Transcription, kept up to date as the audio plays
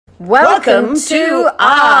Welcome to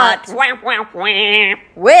Art with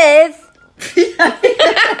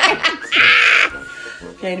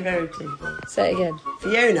Fiona Verity. Say it again.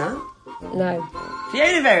 Fiona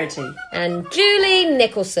Verity. And Julie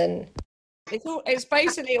Nicholson. It's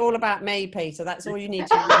basically all about me, Peter. That's all you need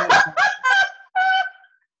to remember.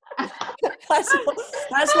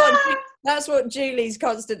 That's what Julie's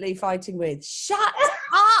constantly fighting with. Shut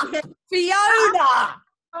up, Fiona!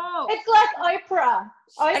 Oh. It's like Oprah.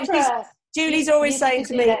 Julie's always saying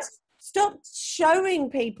to me, stop showing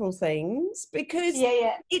people things because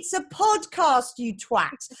it's a podcast, you twat.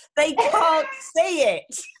 They can't see it.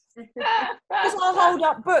 Because I'll hold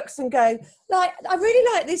up books and go, I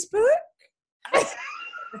really like this book.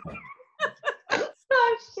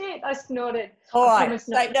 Oh, shit. I snorted. All right.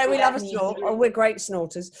 No, we love a snort. Oh, we're great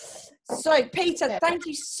snorters. So, Peter, thank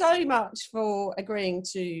you so much for agreeing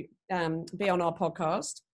to be on our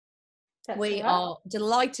podcast. We are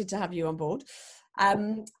delighted to have you on board. I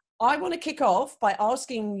want to kick off by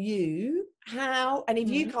asking you how, and if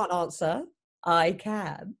you can't answer, I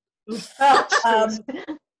can.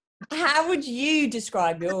 How would you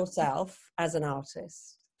describe yourself as an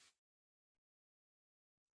artist?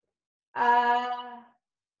 I'm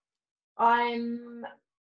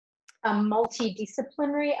a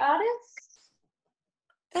multidisciplinary artist.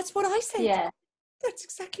 That's what I said. Yeah. That's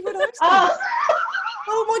exactly what I said.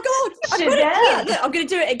 Oh my God. I'm going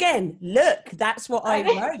to do it again. Look, that's what I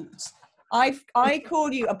wrote. I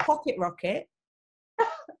call you a pocket rocket,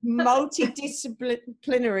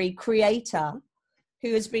 multidisciplinary creator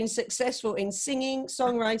who has been successful in singing,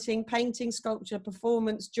 songwriting, painting, sculpture,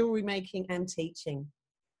 performance, jewelry making, and teaching.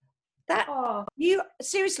 You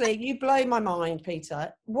blow my mind,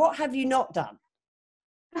 Peter. What have you not done?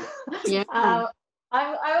 Yeah. I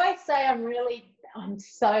always say I'm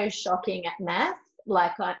so shocking at math.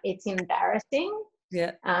 It's embarrassing.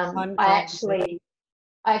 Yeah. I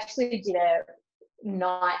actually did a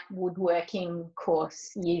night woodworking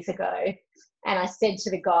course years ago, and I said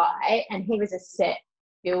to the guy, and he was a set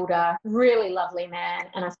builder, really lovely man,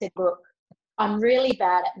 and I said, look, I'm really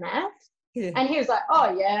bad at math. Yeah. And he was like,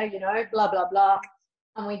 oh yeah, blah blah blah,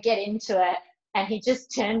 and we get into it, and he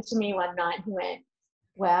just turned to me one night and he went,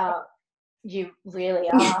 wow, you really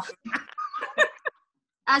are.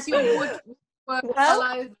 As your woodwork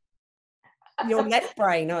fellow. You're left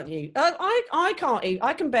brain, aren't you? I can't even,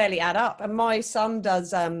 I can barely add up, and my son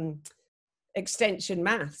does extension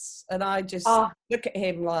maths, and I just look at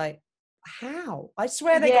him like, how? I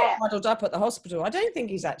swear they got muddled up at the hospital. I don't think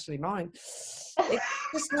he's actually mine. It's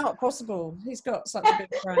just not possible. He's got such a big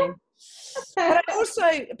brain. But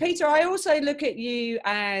Peter, I also look at you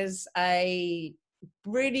as a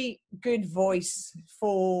really good voice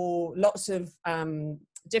for lots of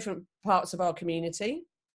different parts of our community.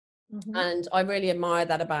 Mm-hmm. And I really admire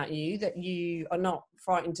that about you, that you are not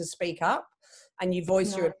frightened to speak up and you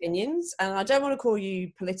voice your opinions. And I don't want to call you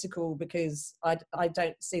political because I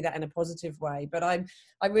don't see that in a positive way, but I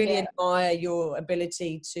really admire your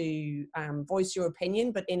ability to voice your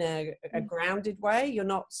opinion, but in a grounded way. You're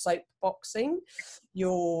not soapboxing.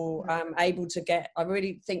 You're able to I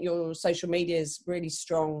really think your social media is really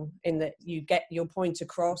strong in that you get your point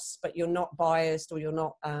across, but you're not biased or you're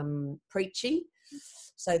not preachy.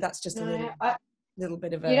 So that's just a little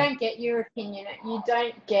bit of You don't get your opinion. You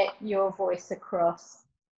don't get your voice across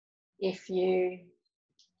if you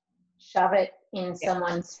shove it in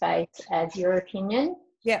someone's face as your opinion.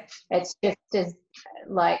 Yeah. It's just as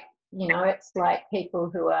it's like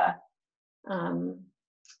people who are,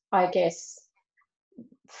 I guess,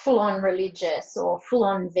 full-on religious or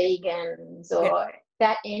full-on vegans or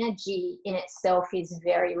that energy in itself is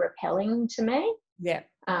very repelling to me. Yeah.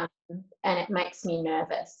 And it makes me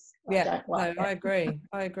nervous. I agree.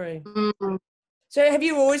 Mm-hmm. So have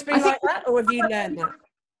you always been like that, or have you learned that?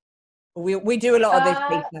 We do a lot of this,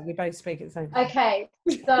 Peter. We both speak at the same time. Okay,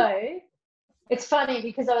 so it's funny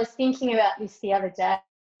because I was thinking about this the other day.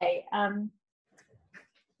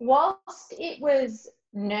 Whilst it was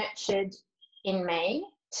nurtured in me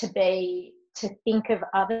to think of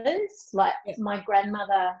others, my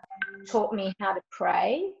grandmother taught me how to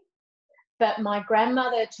pray. But my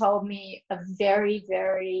grandmother told me a very,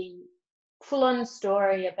 very full-on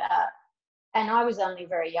story about, and I was only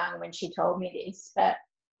very young when she told me this, but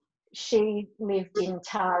she lived in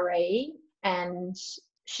Taree and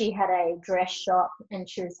she had a dress shop and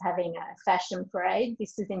she was having a fashion parade.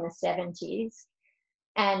 This was in the 70s.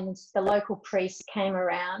 And the local priest came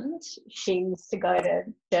around. She used to go to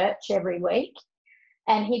church every week.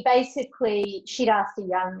 And she'd asked a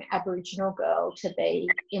young Aboriginal girl to be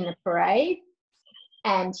in the parade,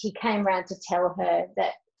 and he came round to tell her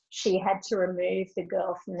that she had to remove the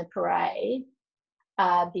girl from the parade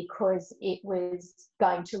because it was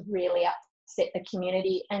going to really upset the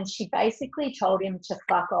community. And she basically told him to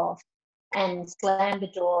fuck off and slammed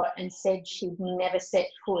the door and said she'd never set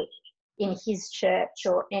foot in his church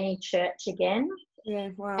or any church again. Yeah,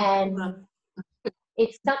 wow. And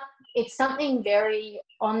it's something very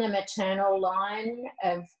on the maternal line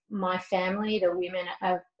of my family. The women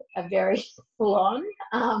are very full on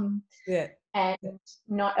and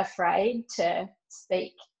not afraid to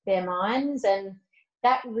speak their minds. And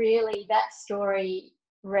that story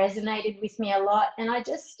resonated with me a lot. And I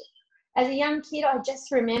just, as a young kid, I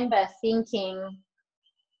just remember thinking,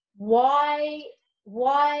 why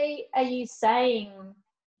are you saying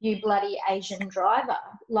you bloody Asian driver?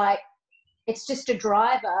 Like, it's just a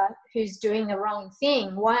driver who's doing the wrong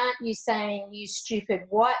thing. Why aren't you saying you stupid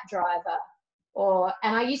white driver?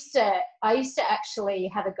 And I used to actually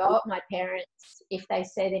have a go at my parents if they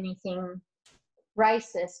said anything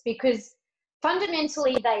racist, because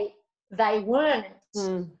fundamentally they weren't,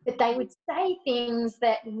 but they would say things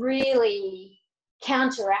that really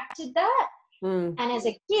counteracted that. And as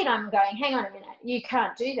a kid, I'm going, hang on a minute, you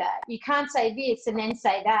can't do that. You can't say this and then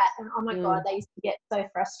say that. And oh my God, they used to get so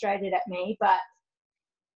frustrated at me. But,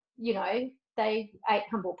 you know, they ate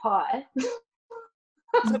humble pie.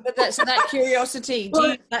 So that curiosity,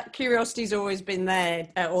 that curiosity's always been there,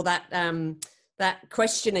 or that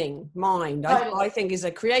questioning mind, I think is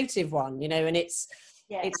a creative one, you know, and it's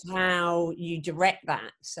how you direct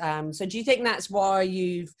that. So do you think that's why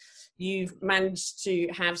you've managed to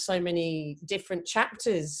have so many different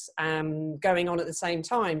chapters going on at the same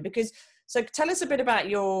time? Because, so tell us a bit about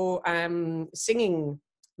your singing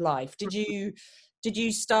life. Did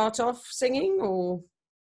you start off singing, or?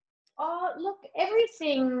 Oh, look,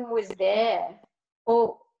 everything was there,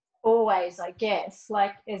 always, I guess.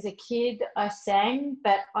 Like, as a kid, I sang,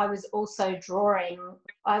 but I was also drawing.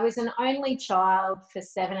 I was an only child for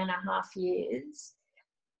 7.5 years.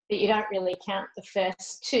 But you don't really count the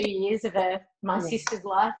first 2 years of my sister's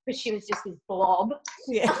life, because she was just this blob.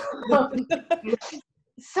 Yeah.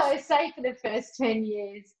 So say for the first 10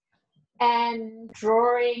 years. And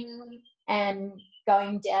drawing and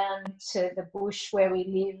going down to the bush where we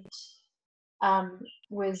lived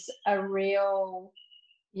was a real,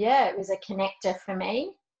 it was a connector for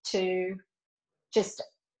me to just,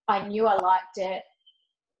 I knew I liked it.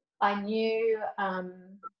 I knew,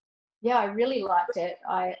 I really liked it.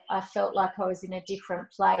 I felt like I was in a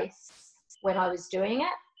different place when I was doing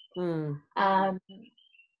it. And,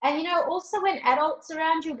 you know, also when adults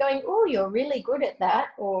around you are going, oh, you're really good at that,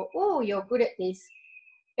 or, oh, you're good at this.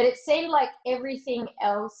 But it seemed like everything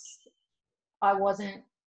else I wasn't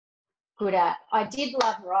good at. I did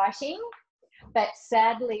love writing, but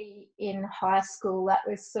sadly in high school that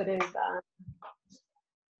was sort of,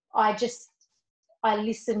 I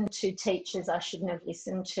listened to teachers I shouldn't have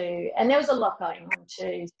listened to. And there was a lot going on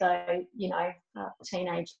too. So, you know,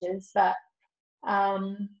 teenagers. But,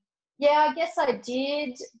 I guess I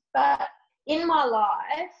did. But in my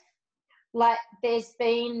life, like there's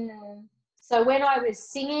been, so when I was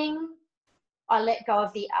singing, I let go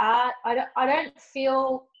of the art. I don't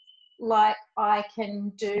feel like I can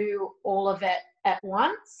do all of it at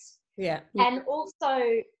once. Yeah. And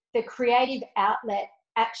also the creative outlet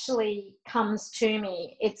actually comes to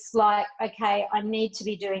me. It's like, okay, I need to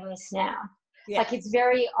be doing this now. Yeah. Like it's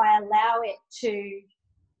very, I allow it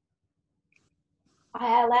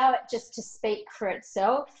just to speak for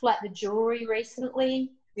itself, like the jewelry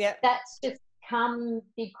recently. Yeah. That's just come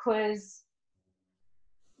because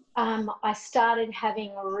I started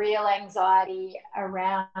having real anxiety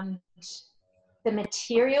around the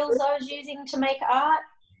materials I was using to make art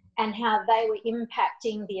and how they were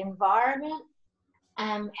impacting the environment,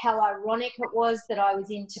 and how ironic it was that I was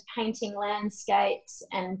into painting landscapes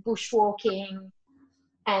and bushwalking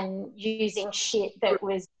and using shit that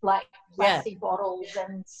was like plastic bottles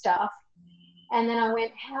and stuff. And then I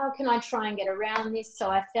went, how can I try and get around this? So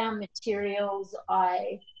I found materials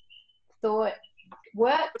I thought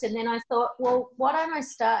worked, and then I thought, well, why don't I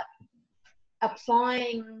start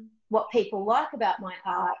applying what people like about my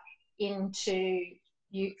art into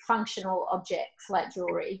functional objects like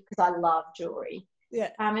jewelry, because I love jewelry. Yeah.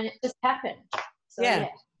 And it just happened. So,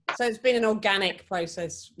 So it's been an organic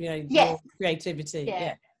process, you know, your creativity.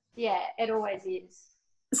 Yeah, it always is.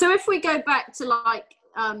 So if we go back to like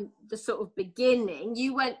the sort of beginning,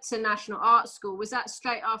 you went to National Art School. Was that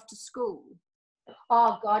straight after school?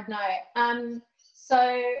 Oh God, no.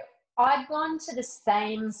 So I'd gone to the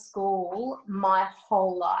same school my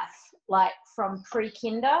whole life, like from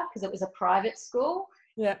pre-kinder, because it was a private school,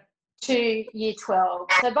 to year 12.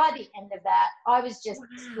 So by the end of that, I was just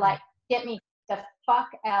like, get me the fuck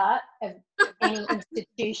out of any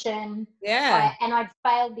institution. Yeah. And I'd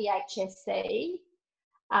failed the HSC.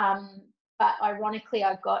 But ironically,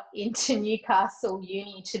 I got into Newcastle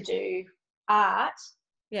Uni to do art.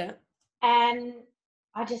 Yeah. And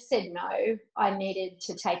I just said no. I needed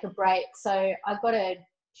to take a break. So I got a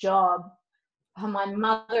job. My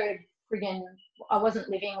mother I wasn't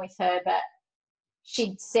living with her, but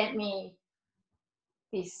she'd sent me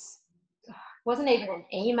this, wasn't even an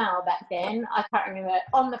email back then. I can't remember.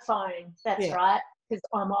 On the phone. That's right, because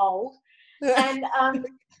I'm old. And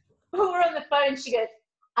we were on the phone. She goes,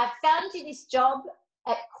 I found you this job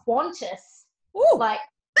at Qantas. Ooh. Like,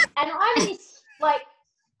 and I was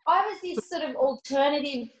this sort of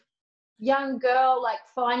alternative young girl, like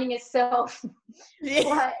finding herself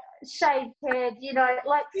like shaved head, you know,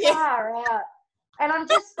 like far out. And I'm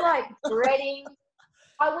just like dreading.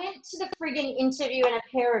 I went to the friggin' interview in a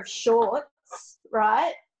pair of shorts,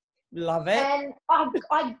 right? Love it. And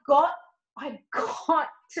I got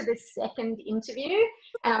to the second interview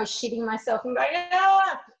and I was shitting myself and going,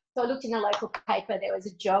 ah! So I looked in the local paper. There was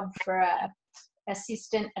a job for a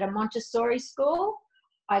assistant at a Montessori school.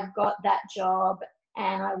 I got that job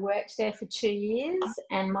and I worked there for 2 years.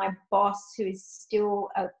 And my boss, who is still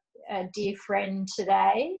a dear friend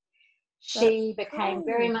today, she became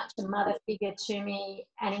very much a mother figure to me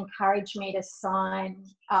and encouraged me to sign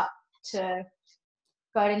up to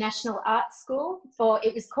go to National Art School, or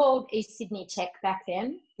it was called East Sydney Tech back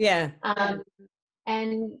then. Yeah. And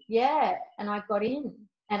I got in,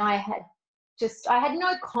 and I had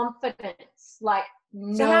no confidence, like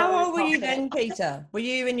no. So how old were you confidence. then, Peter? Were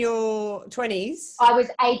you in your 20s? I was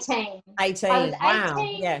 18. 18. I was 18 wow.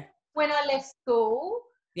 Yeah. when I left school.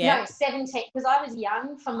 Yeah. No, 17, because I was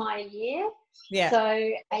young for my year. Yeah.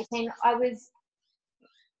 So 18, I was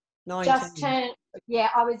 19. just turned,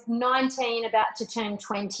 I was 19, about to turn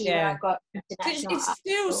 20 when I got international. It's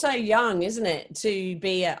still so young, isn't it, to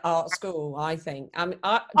be at art school, I think.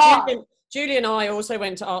 Julie and I also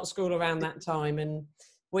went to art school around that time, and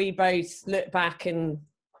we both look back and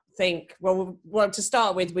think, well, to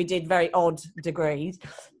start with, we did very odd degrees,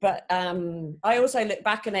 but I also look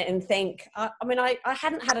back on it and think, I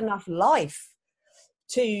hadn't had enough life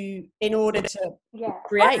in order to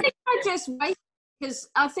create. I think I just wait, because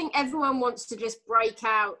I think everyone wants to just break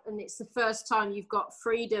out, and it's the first time you've got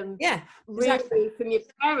freedom really from your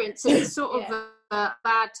parents, and it's sort of a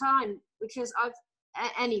bad time, because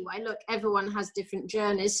anyway, look, everyone has different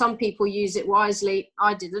journeys. Some people use it wisely.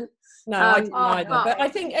 I didn't. No, I didn't either. But I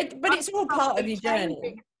think, it's all part of your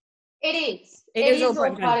journey. It is. It is all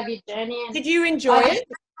part of your journey. Did you enjoy it?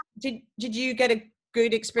 Did you get a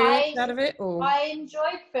good experience out of it? Or? I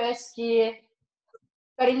enjoyed first year,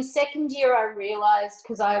 but in second year I realised,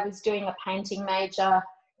 because I was doing a painting major,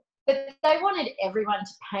 that they wanted everyone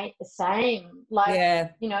to paint the same.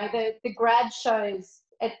 Like, you know, the grad shows,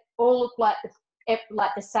 it all looked like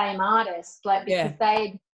the same artist, like, because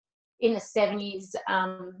they'd, in the 70s,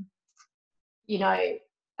 you know,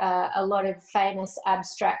 a lot of famous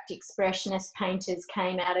abstract expressionist painters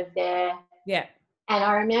came out of there. Yeah. And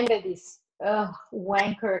I remember this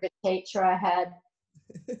wanker of a teacher I had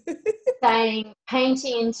saying,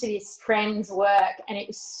 painting into this friend's work, and it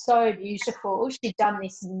was so beautiful. She'd done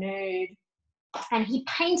this nude and he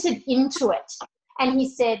painted into it. And he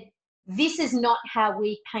said, this is not how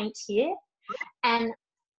we paint here. And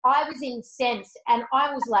I was incensed, and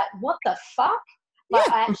I was like, what the fuck? Like,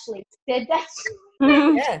 I actually said that.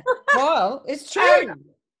 Yeah. Well, it's true.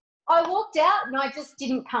 I walked out and I just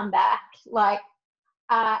didn't come back. Like,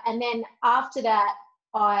 and then after that,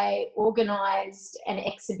 I organised an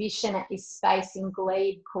exhibition at this space in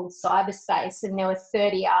Glebe called Cyberspace, and there were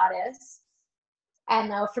 30 artists,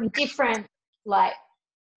 and they were from different, like,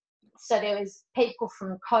 so there was people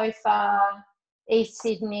from COFA, East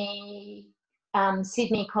Sydney,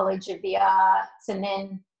 Sydney College of the Arts, and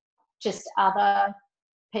then just other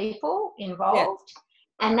people involved.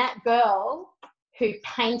 Yeah. And that girl who he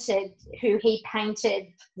painted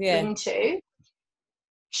into,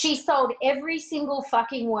 she sold every single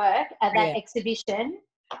fucking work at that exhibition,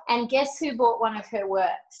 and guess who bought one of her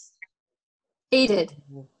works? He did.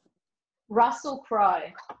 Russell Crowe.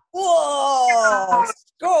 Whoa!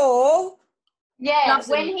 Score! Yeah,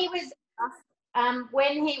 when he was,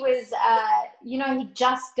 you know, he'd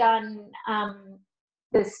just done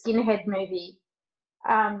the Skinhead movie.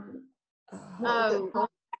 I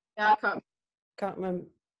can't remember.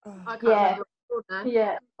 I can't remember.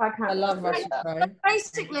 Yeah, I can't. I love Russell Crowe.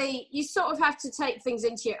 Basically, you sort of have to take things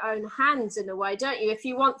into your own hands in a way, don't you? If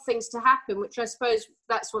you want things to happen, which I suppose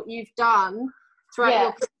that's what you've done throughout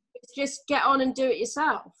your career, just get on and do it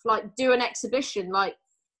yourself, like do an exhibition, like.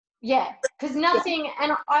 Yeah, because nothing,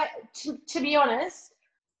 and to be honest,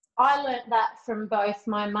 I learnt that from both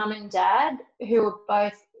my mum and dad, who were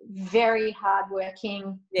both very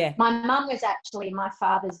hardworking. Yeah. My mum was actually my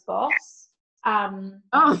father's boss.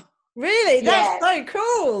 Oh, really? That's so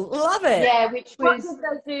cool. Love it. Yeah, which was... What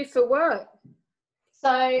did they do for work?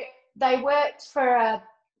 So they worked for a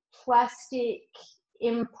plastic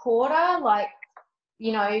importer, like,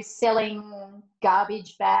 you know, selling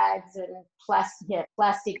garbage bags and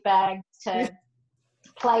plastic bags to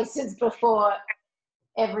places before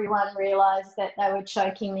everyone realised that they were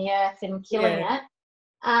choking the earth and killing it.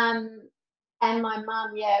 And my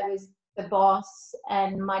mum, was the boss,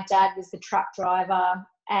 and my dad was the truck driver,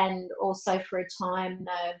 and also for a time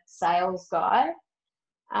the sales guy.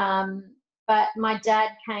 But my dad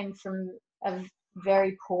came from a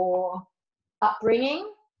very poor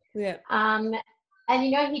upbringing. Yeah. And,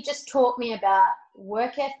 you know, he just taught me about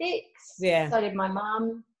work ethics. Yeah. So did my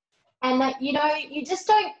mum. And that, you know, you just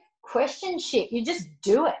don't question shit. You just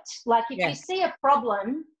do it. Like, if you see a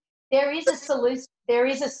problem, there is a solution. There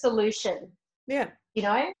is a solution. Yeah. You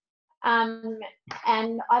know? And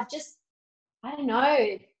I don't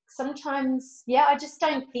know. Sometimes, I just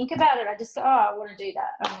don't think about it. I just go, I want to do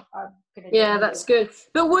that. I'm going to do that's good.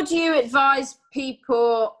 But would you advise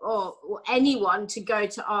people or anyone to go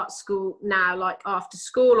to art school now, like after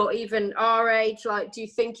school, or even our age? Like, do you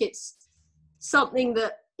think it's something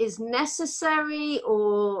that is necessary,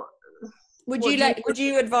 or would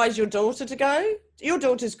you advise your daughter to go? Your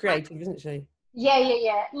daughter's creative, isn't she?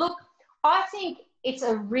 Yeah. Look, I think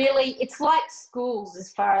it's like schools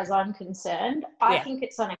as far as I'm concerned. I think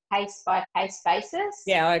it's on a case-by-case basis.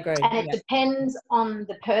 Yeah, I agree. And it depends on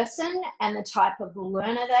the person and the type of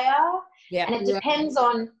learner they are. Yeah. And it depends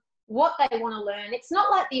on what they want to learn. It's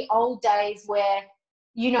not like the old days where,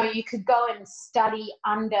 you know, you could go and study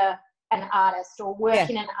under an artist or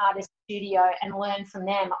work in an artist studio and learn from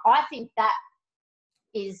them. I think that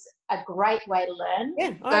is a great way to learn.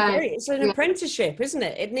 Yeah, I agree. It's an apprenticeship, isn't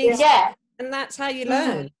it? It needs and that's how you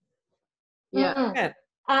learn. The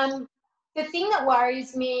thing that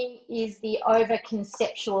worries me is the over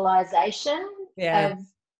conceptualization of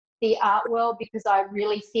the art world, because I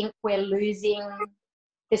really think we're losing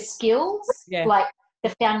the skills, like the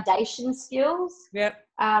foundation skills.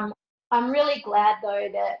 I'm really glad though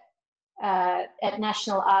that at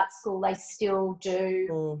National Art School they still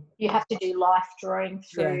do, you have to do life drawing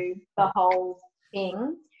through the whole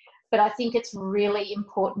thing. But I think it's really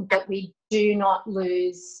important that we do not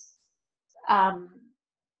lose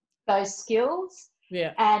those skills.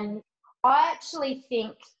 Yeah. And I actually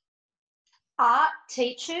think art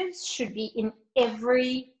teachers should be in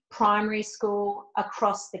every primary school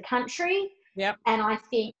across the country. Yep. And I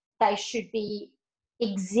think they should be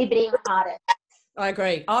exhibiting artists. I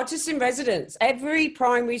agree. Artists in residence. Every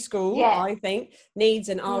primary school, I think, needs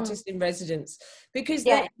an artist in residence, because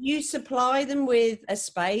you supply them with a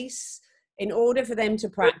space in order for them to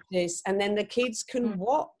practice, and then the kids can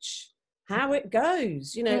watch how it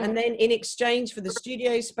goes, you know, and then in exchange for the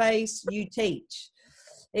studio space, you teach.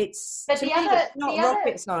 It's not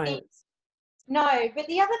rocket science. No, but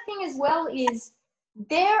the other thing as well is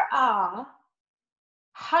there are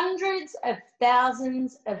hundreds of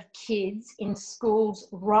thousands of kids in schools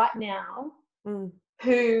right now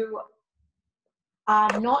who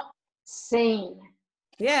are not seen.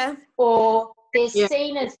 Yeah. Or they're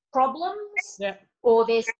seen as problems. Yeah. Or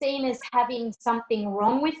they're seen as having something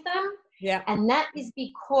wrong with them. Yeah. And that is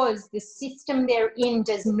because the system they're in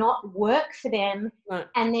does not work for them. Right.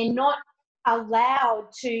 And they're not allowed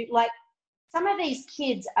to, like, some of these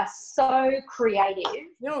kids are so creative.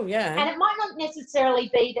 Oh, yeah. And it might not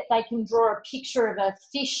necessarily be that they can draw a picture of a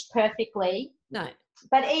fish perfectly. No.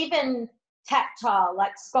 But even tactile,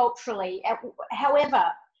 like sculpturally, however.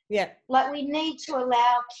 Yeah. Like, we need to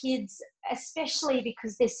allow kids, especially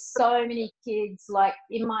because there's so many kids, like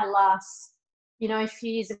in my last,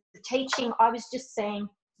 few years of teaching, I was just seeing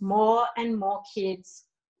more and more kids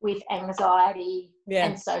with anxiety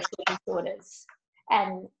and social disorders.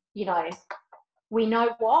 And, we know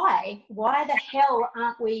why. Why the hell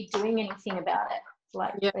aren't we doing anything about it?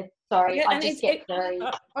 Like, sorry, I just get very...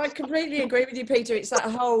 I completely agree with you, Peter. It's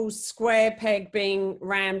that whole square peg being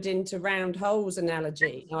rammed into round holes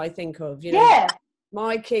analogy I think of.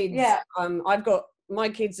 My kids, my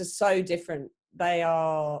kids are so different. They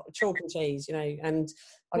are chalk and cheese, and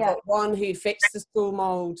I've got one who fits the school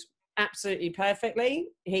mould absolutely perfectly.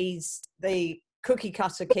 He's the cookie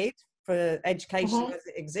cutter kid for education as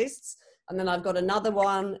it exists. And then I've got another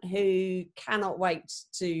one who cannot wait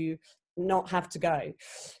to not have to go,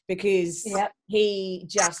 because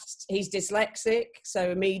he's dyslexic,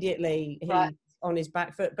 so immediately he's on his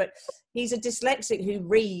back foot. But he's a dyslexic who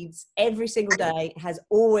reads every single day, has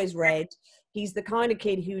always read. He's the kind of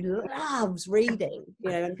kid who loves reading,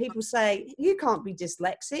 and people say, you can't be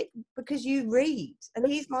dyslexic because you read. And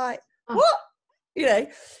he's like, what?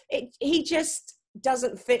 He just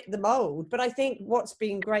doesn't fit the mold. But I think what's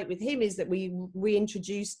been great with him is that we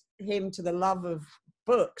introduced him to the love of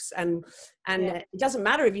books, and it doesn't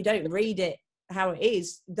matter if you don't read it how it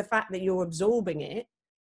is. The fact that you're absorbing it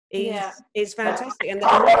is fantastic, and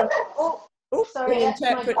that we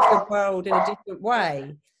interpret the world in a different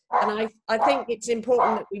way. And I think it's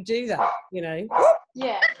important that we do that,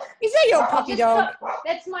 Yeah. Is that your puppy dog?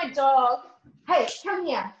 That's my dog. Hey, come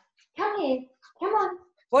here. Come on.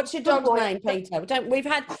 What's your dog's name, Peter? We've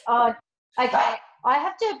had... Okay. I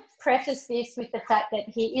have to preface this with the fact that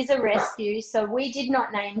he is a rescue, so we did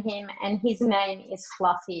not name him, and his name is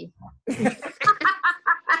Fluffy.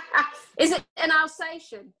 Is it an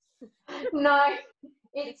Alsatian? No,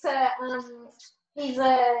 it's he's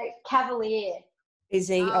a Cavalier. Is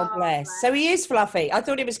he? Oh, bless. Man. So he is fluffy. I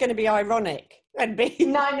thought it was going to be ironic. And be...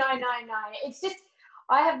 No. It's just,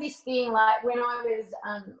 I have this thing, like when I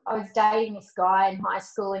was dating this guy in high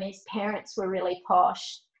school, and his parents were really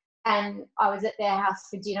posh, and I was at their house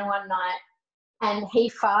for dinner one night, and he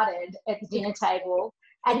farted at the dinner table,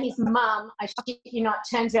 and his mum, I shit you not,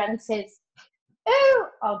 turns around and says, "Oh,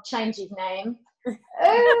 I'll change his name.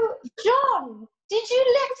 Oh, John, did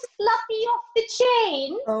you let Fluffy off the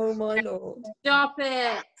chain?" Oh, my Lord. Stop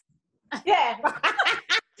it. Yeah.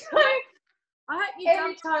 So, I hope you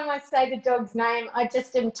every time I say the dog's name, I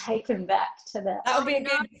just am taken back to that. That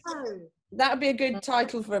would be a good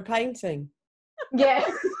title for a painting. Yeah.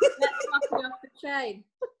 Let's Fluffy off the chain.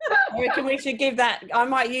 I reckon we should give that. I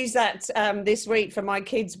might use that this week for my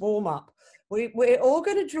kids' warm-up. We're all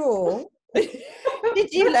going to draw.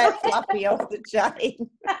 Did you let Fluffy off the chain?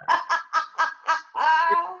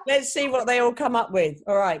 Let's see what they all come up with.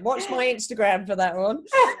 All right, watch my Instagram for that one.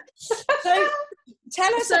 So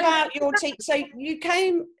tell us about your So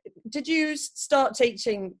did you start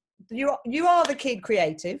teaching? You are the Kid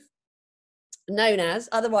Creative,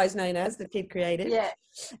 otherwise known as the Kid Creative. Yeah.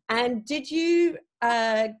 And did you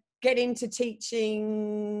get into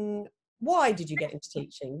teaching? Why did you get into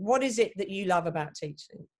teaching? What is it that you love about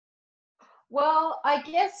teaching? Well, I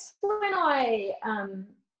guess when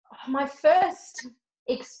my first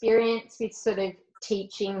experience with sort of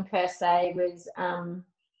teaching per se was,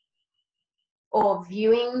 or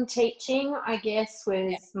viewing teaching, I guess,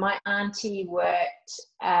 was my auntie worked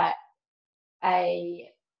at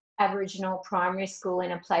a Aboriginal primary school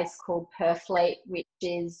in a place called Purfleet, which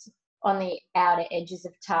is on the outer edges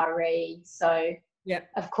of Taree. So,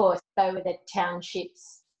 of course, they were the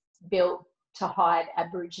townships built to hide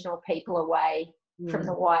Aboriginal people away from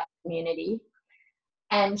the white community.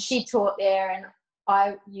 And she taught there, and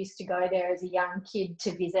I used to go there as a young kid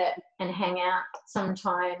to visit and hang out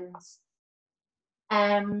sometimes.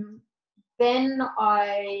 Then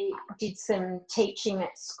I did some teaching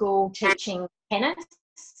at school, teaching tennis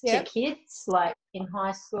to kids, like in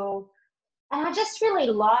high school. And I just really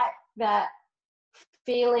liked that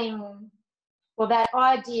feeling, or that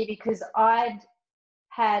idea, because I'd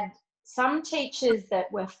had some teachers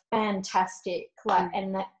that were fantastic,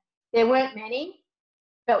 and that there weren't many,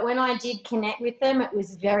 but when I did connect with them, it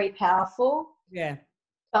was very powerful. Yeah.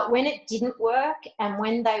 But when it didn't work, and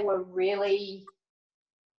when they were really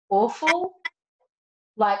awful,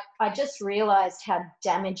 I just realised how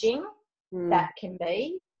damaging that can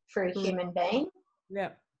be for a human being. Yeah.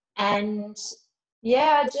 And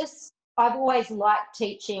I've always liked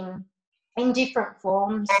teaching in different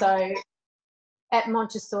forms. So at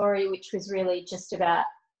Montessori, which was really just about,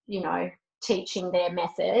 teaching their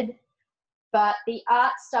method. But the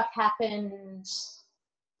art stuff happened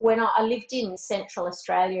when I lived in Central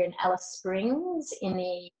Australia in Alice Springs in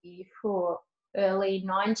the early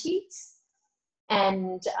 90s,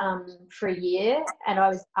 and for a year, and I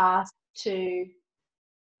was asked to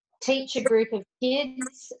teach a group of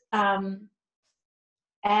kids, and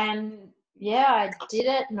I did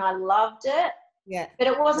it and I loved it. Yeah. But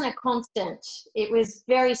it wasn't a constant. It was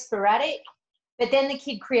very sporadic. But then the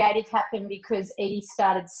Kid Creative happened because Edie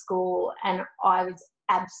started school, and I was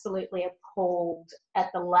absolutely appalled at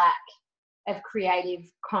the lack of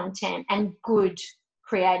creative content and good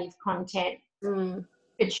creative content for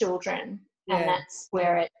children. Yeah. And that's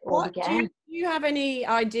where it all began. Do you have any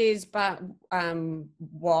ideas about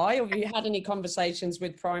why, or have you had any conversations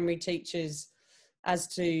with primary teachers as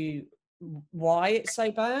to why it's so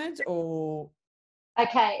bad? Or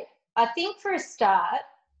okay, I think for a start,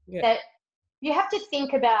 that you have to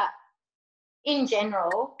think about, in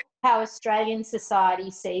general, how Australian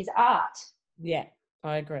society sees art. Yeah,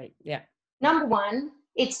 I agree. Yeah. Number one,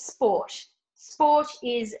 it's sport. Sport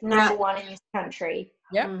is number one in this country.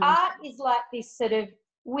 Yeah. Mm-hmm. Art is like this sort of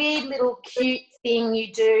weird little cute thing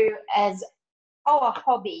you do as, a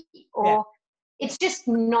hobby, or it's just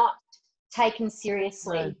not taken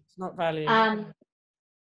seriously. No, it's not valued.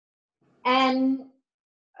 And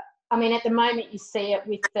I mean, at the moment you see it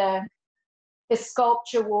with the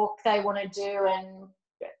sculpture walk they want to do, and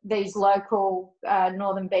these local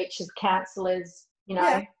Northern Beaches councillors,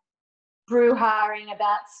 brouhahaing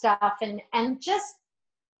about stuff, and just,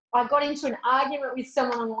 I got into an argument with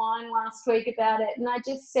someone online last week about it, and I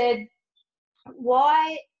just said,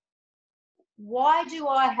 why do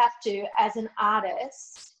I have to, as an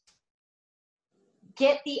artist,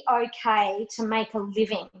 get the okay to make a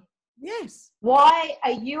living? Yes. Why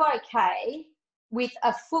are you okay with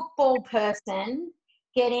a football person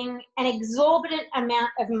getting an exorbitant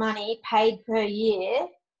amount of money paid per year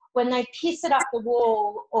when they piss it up the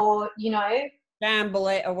wall, or, gamble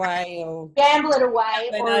it away, or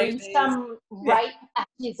in some rape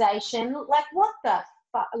accusation? Like, what the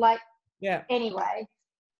fuck? Like, anyway.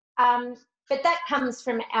 But that comes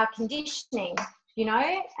from our conditioning,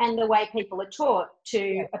 and the way people are taught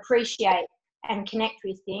to appreciate and connect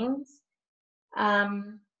with things.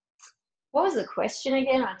 What was the question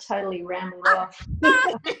again? I totally rambled off.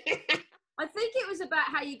 I think it was about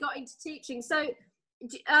how you got into teaching. So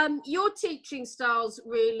your teaching style's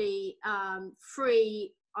really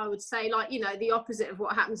free, I would say, like, the opposite of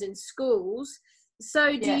what happens in schools.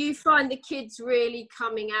 So do you find the kids really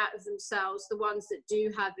coming out of themselves, the ones that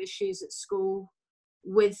do have issues at school,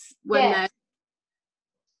 with when they're...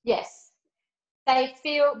 Yes. They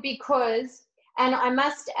feel, because, and I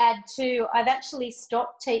must add too, I've actually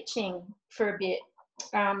stopped teaching for a bit.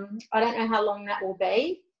 I don't know how long that will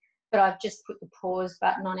be, but I've just put the pause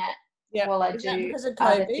button on it while I do because of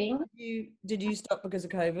other COVID? things. Did you stop because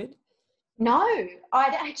of COVID? No,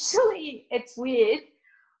 it's weird.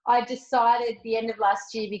 I decided the end of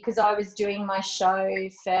last year, because I was doing my show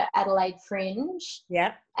for Adelaide Fringe.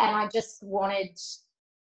 Yeah. And I just wanted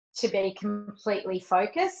to be completely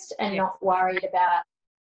focused and not worried about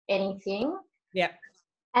anything. Yeah.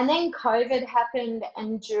 And then COVID happened,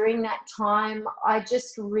 and during that time, I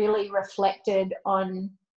just really reflected on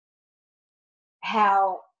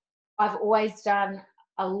how I've always done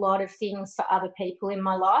a lot of things for other people in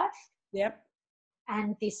my life. Yep.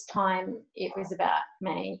 And this time it was about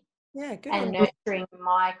me. Yeah, good. And nurturing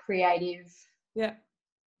my creative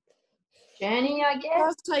journey, I guess. It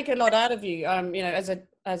does take a lot out of you. As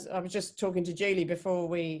I was just talking to Julie before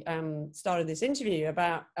we started this interview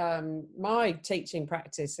about my teaching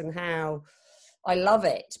practice and how I love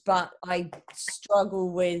it, but I struggle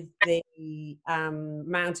with the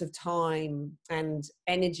amount of time and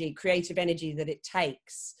energy, creative energy that it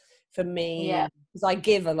takes for me, because I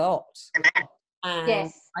give a lot.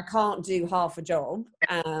 And I can't do half a job,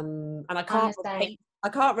 and I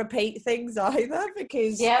can't repeat things either,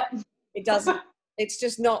 because it doesn't. It's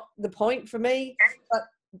just not the point for me. But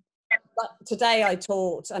today I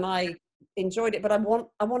taught and I enjoyed it. But I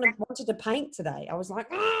wanted to paint today. I was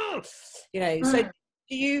like, So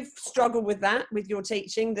do you struggle with that with your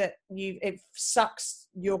teaching, that it sucks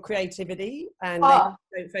your creativity and then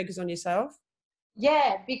you don't focus on yourself?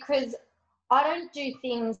 Yeah, because I don't do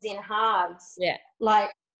things in halves. Yeah.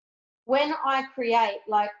 Like, when I create,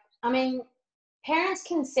 parents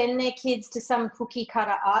can send their kids to some cookie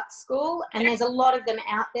cutter art school, and there's a lot of them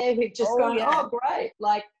out there who've just gone, great.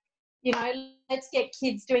 Like, let's get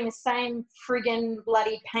kids doing the same friggin'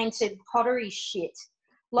 bloody painted pottery shit.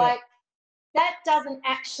 Like, that doesn't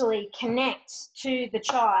actually connect to the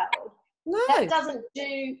child. No. That doesn't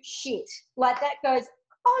do shit. Like, that goes,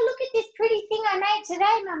 oh, look at this pretty thing I made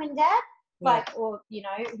today, Mum and Dad. Like, or,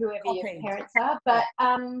 whoever your parents are. But,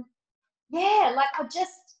 I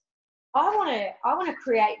want to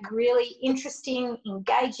create really interesting,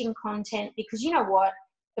 engaging content, because you know what?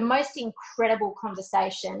 The most incredible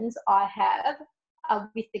conversations I have are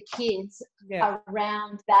with the kids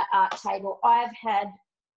around that art table. I've had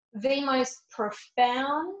the most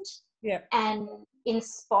profound and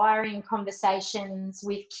inspiring conversations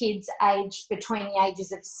with kids aged between the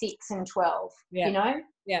ages of 6 and 12,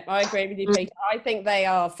 Yeah, I agree with you, Peter. I think they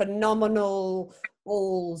are phenomenal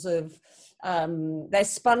balls of, they're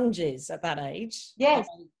sponges at that age. Yes.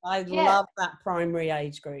 I love that primary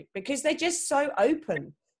age group, because they're just so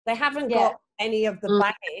open. They haven't got any of the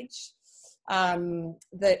baggage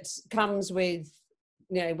that comes with,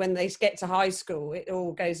 when they get to high school, it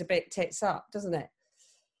all goes a bit tits up, doesn't it?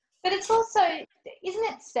 But it's also,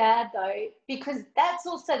 isn't it sad though? Because that's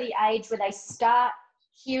also the age where they start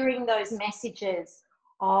hearing those messages.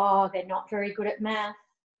 Oh, they're not very good at math.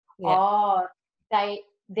 Yeah. Oh,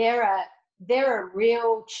 they're a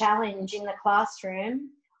real challenge in the classroom,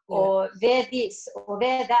 or they're this or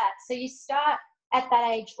they're that. So you start at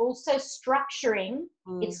that age also structuring.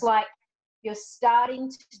 It's like you're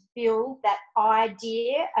starting to build that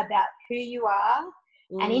idea about who you are.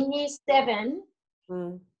 And in year 7,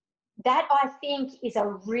 that I think is a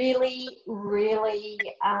really, really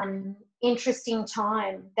interesting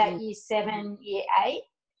time, that year 7, year 8,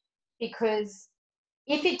 because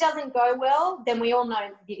if it doesn't go well, then we all know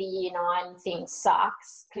the year 9 thing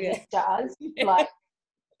sucks, because it does. Like,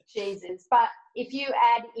 Jesus. But if you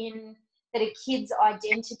add in that a kid's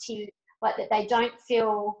identity, like that they don't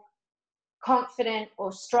feel confident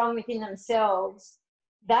or strong within themselves,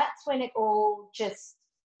 that's when it all just,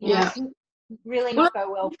 you know, really not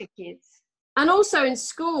go well for kids. And also in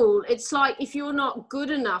school, it's like if you're not good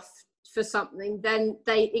enough for something, then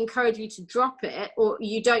they encourage you to drop it, or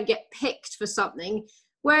you don't get picked for something.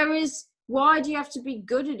 Whereas, why do you have to be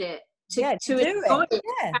good at it to enjoy it,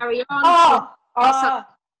 carry on? Totally.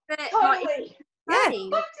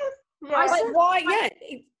 Like, why?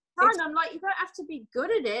 I'm like, you don't have to be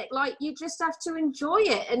good at it. Like, you just have to enjoy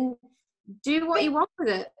it and do what you want with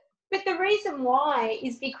it. But the reason why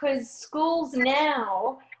is because schools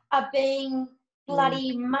now are being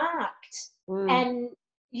bloody marked. And,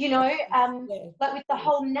 you know, like with the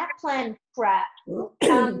whole NAPLAN crap, you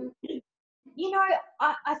know,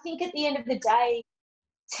 I think at the end of the day,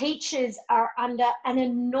 teachers are under an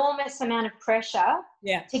enormous amount of pressure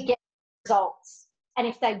to get results. And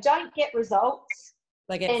if they don't get results,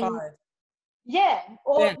 they get fired.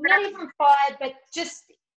 Or not even fired, but just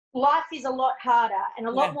life is a lot harder and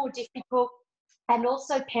a lot more difficult. And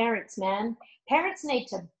also parents, man. Parents need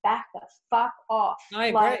to back the fuck off. I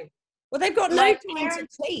agree. Well, they've got no time to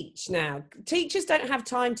teach now. Teachers don't have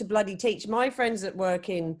time to bloody teach. My friends that work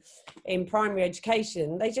in primary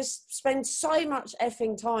education, they just spend so much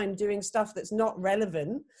effing time doing stuff that's not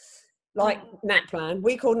relevant, like NAPLAN.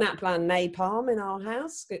 We call NAPLAN napalm in our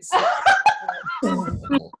house. It's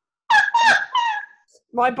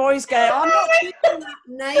my boys go, I'm not doing that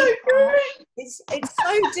napalm. It's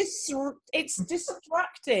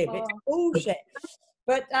destructive. It's bullshit.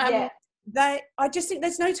 But I just think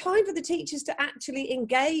there's no time for the teachers to actually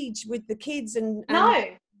engage with the kids and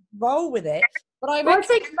roll with it. But I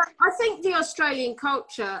think the Australian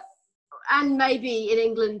culture, and maybe in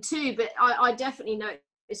England too, but I definitely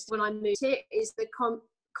noticed when I moved here, is the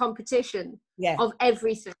competition of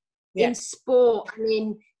everything in sport and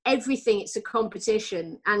in everything. It's a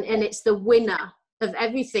competition, and it's the winner of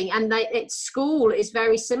everything. And school is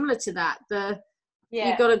very similar to that.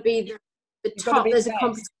 You've got to be the top. There's a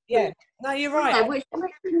competition. Yeah, no, you're right. Yeah, which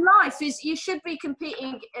in life is you should be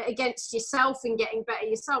competing against yourself and getting better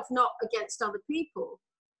yourself, not against other people.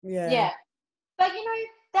 Yeah. But you know,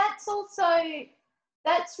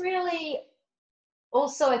 that's really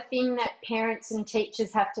also a thing that parents and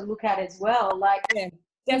teachers have to look at as well. Like, you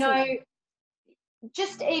know,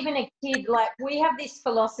 just even a kid, like we have this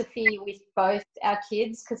philosophy with both our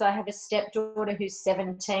kids, because I have a stepdaughter who's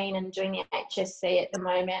 17 and doing the HSC at the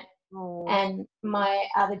moment. And my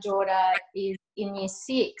other daughter is in year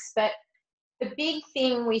 6. But the big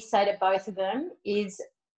thing we say to both of them is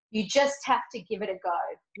you just have to give it a go.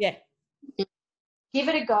 Yeah. Give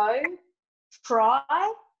it a go, try,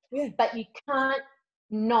 but you can't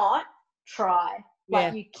not try.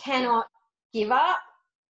 Like you cannot give up,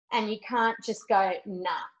 and you can't just go,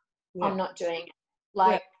 nah, I'm not doing it.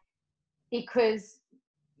 Like, because,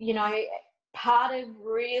 you know, part of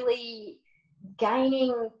really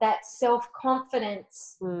gaining that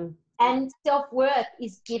self-confidence and self-worth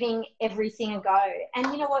is giving everything a go.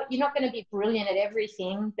 And you know what? You're not going to be brilliant at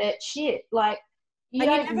everything, but shit, like, you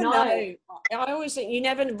don't know. I always think you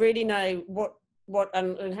never really know what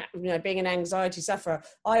you know, being an anxiety sufferer,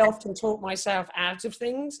 I often talk myself out of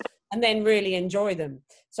things and then really enjoy them.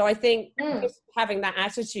 So I think just having that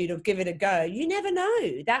attitude of give it a go, you never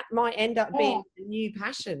know. That might end up being a new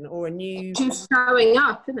passion or a new... It's showing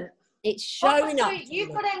up, isn't it? It's showing up.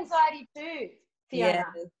 You've got anxiety too, Fiona. Yeah,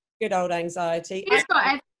 good old anxiety. You've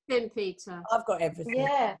got everything, Peter. I've got everything.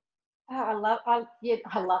 Yeah. Oh, I love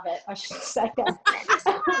it. I should say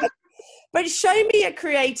that. But show me a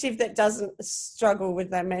creative that doesn't struggle with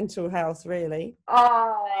their mental health, really.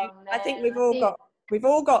 Oh, I think we've all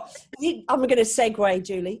got, I'm going to segue,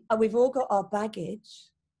 Julie. We've all got our baggage.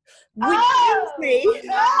 Which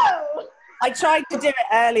I tried to do it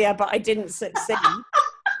earlier, but I didn't succeed.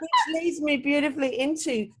 Which leads me beautifully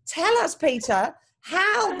into, tell us, Peter,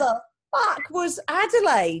 How the fuck was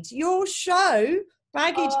Adelaide, your show,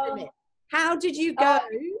 Baggage Limit? How did you go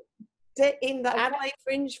in the Adelaide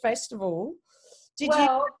Fringe Festival? Did you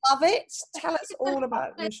love it? Tell us all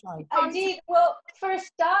about the show. I did. Well, for a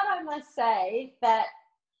start, I must say that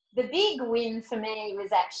the big win for me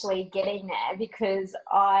was actually getting there, because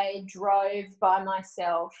I drove by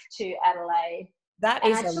myself to Adelaide. That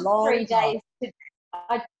is a long time.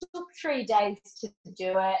 I took 3 days to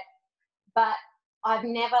do it, but I've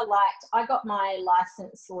never I got my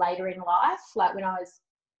license later in life, like when I was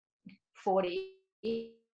 40.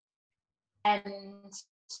 And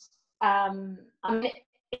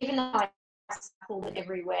even though I cycled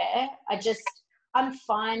everywhere, I'm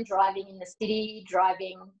fine driving in the city, but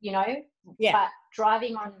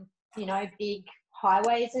driving on, big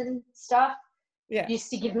highways and stuff used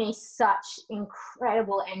to give me such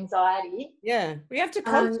incredible anxiety. Yeah, we have to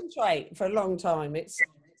concentrate for a long time.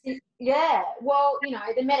 Yeah, well,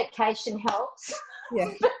 the medication helps.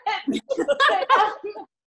 Yeah.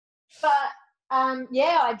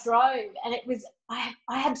 I drove, and it was, I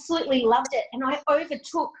absolutely loved it, and I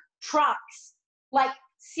overtook trucks. Like,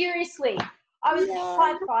 seriously, I was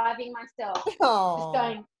high-fiving myself. Just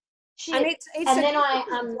going, shit. And it's a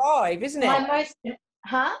difficult drive, isn't it?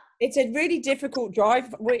 It's a really difficult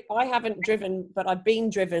drive. I haven't driven, but I've been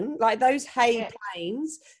driven. Like those hay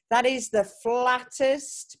plains, that is the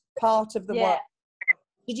flattest part of the world.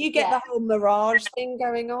 Did you get the whole mirage thing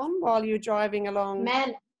going on while you were driving along?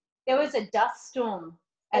 Man, there was a dust storm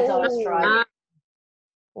as I was driving.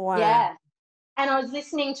 Wow. Yeah. And I was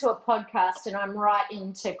listening to a podcast, and I'm right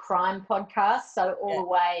into crime podcasts, so all the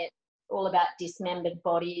way it's all about dismembered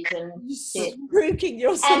bodies and shit. Spooking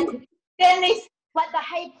yourself. And then these, like the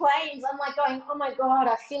hay plains, I'm like going, oh my God,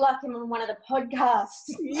 I feel like I'm on one of the podcasts.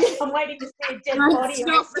 I'm waiting to see a dead body.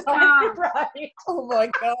 Oh my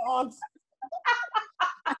God.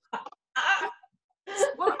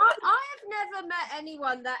 Well, I have never met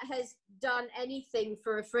anyone that has done anything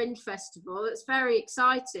for a Fringe festival. It's very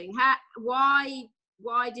exciting. Why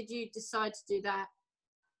did you decide to do that?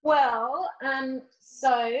 Well,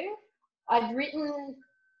 so I'd written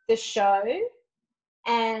the show,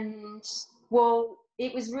 and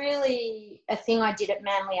it was really a thing I did at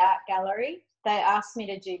Manly Art Gallery. They asked me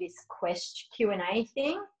to do this Q&A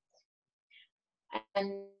thing,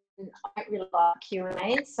 and I don't really like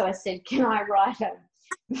Q&As, so I said, can I write a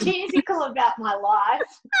musical about my life?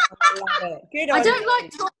 I love it. Good I don't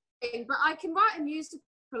like talking, but I can write a musical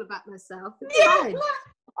about myself. Yeah,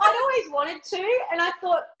 I'd always wanted to, and I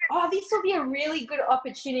thought, this will be a really good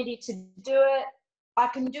opportunity to do it. I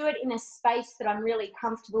can do it in a space that I'm really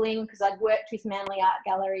comfortable in, because I'd worked with Manly Art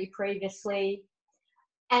Gallery previously,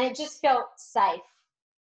 and it just felt safe.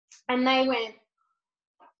 And they went,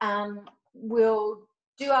 we'll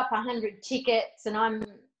do up 100 tickets, and I'm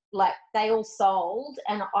like, they all sold,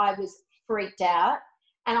 and I was freaked out,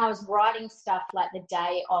 and I was writing stuff like the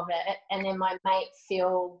day of it, and then my mate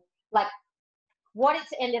Phil, like, what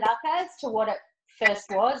it's ended up as to what it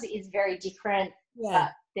first was is very different,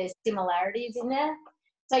 but there's similarities in there.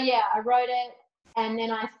 So I wrote it, and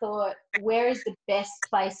then I thought, where is the best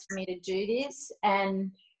place for me to do this?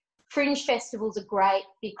 And Fringe festivals are great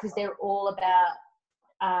because they're all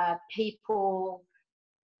about people,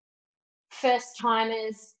 first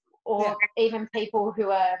timers, or even people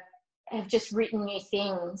who have just written new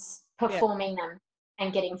things, performing them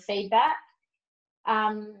and getting feedback.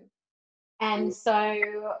 And so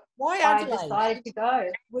why Adelaide? I decided to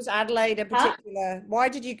go. Was Adelaide a particular? Why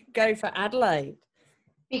did you go for Adelaide?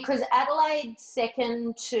 Because Adelaide's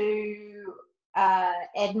second to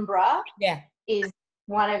Edinburgh is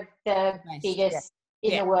one of the biggest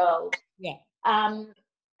in the world. Yeah. And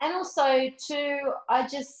also too, I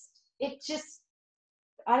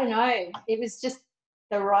don't know, it was just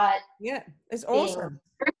the right it's awesome.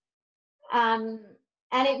 And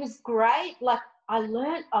it was great. Like, I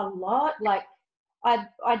learned a lot. Like, I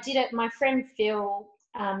did it. My friend Phil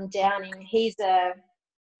Downing, he's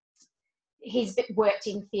worked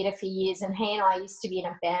in theatre for years, and he and I used to be in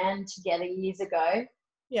a band together years ago.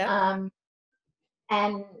 Yeah.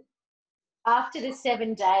 And after the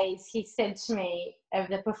 7 days, he said to me, of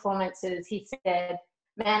the performances, he said,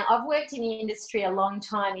 man, I've worked in the industry a long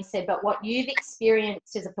time, he said, but what you've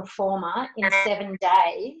experienced as a performer in 7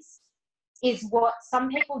 days is what some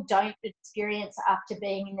people don't experience after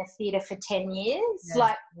being in the theatre for 10 years. Yeah.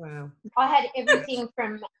 Like, wow. I had everything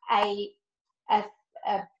from a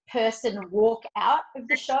person walk out of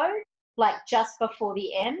the show, like just before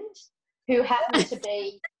the end, who happened to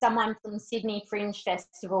be someone from Sydney Fringe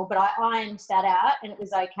Festival, but I ironed that out and it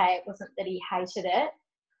was okay. It wasn't that he hated it.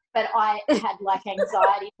 but I had like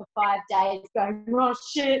anxiety for 5 days going, oh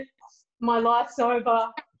shit, my life's over.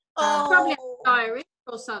 Probably diarrhea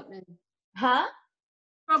or something. Huh?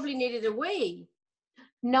 Probably needed a wee.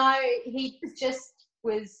 No, he just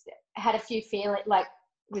had a few feelings, like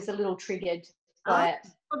was a little triggered by it.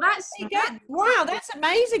 Well, that's wow, that's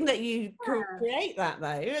amazing that you could create that though.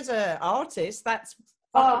 As an artist, that's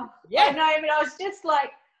I know, but I was just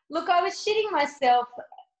like, look, I was shitting myself.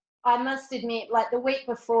 I must admit, like the week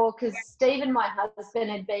before, because Stephen, my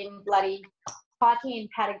husband, had been bloody hiking in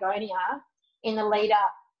Patagonia in the lead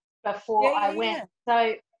up before I went.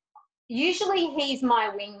 So usually he's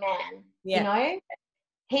my wingman, you know.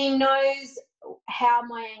 He knows how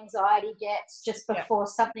my anxiety gets just before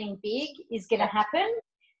something big is going to happen,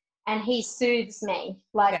 and he soothes me.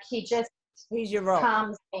 Like he's your rock.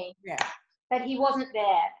 Calms me. Yeah. But he wasn't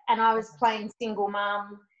there, and I was playing single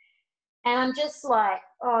mum, and I'm just like,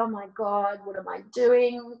 oh my God, what am I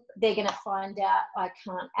doing? They're going to find out I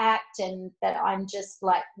can't act, and that I'm just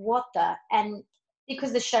like, what the? And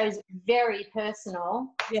because the show's very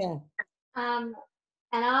personal. Yeah. And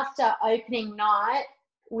after opening night,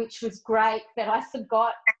 which was great, but I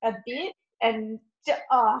forgot a bit, and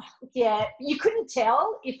you couldn't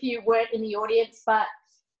tell if you weren't in the audience, but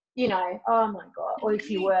you know, oh my God, or if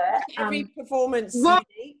you were. Every performance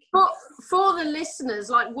unique. For the listeners,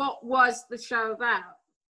 like what was the show about?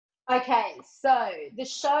 Okay, so the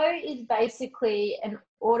show is basically an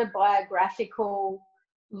autobiographical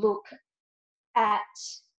look at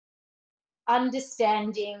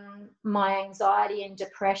understanding my anxiety and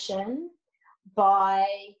depression by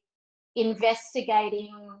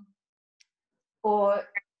investigating or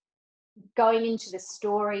going into the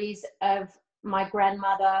stories of my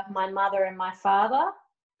grandmother, my mother, and my father.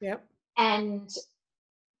 Yep. And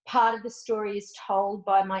part of the story is told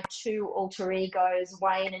by my two alter egos,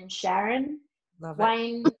 Wayne and Sharon. Love it.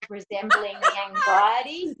 Wayne resembling the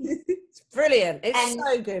anxiety. It's brilliant. It's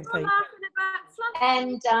so good, Pete.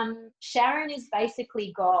 And Sharon is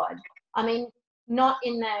basically God. I mean, not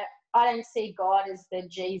in the, I don't see God as the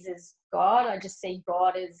Jesus God. I just see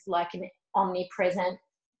God as like an omnipresent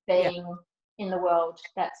being in the world.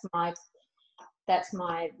 That's my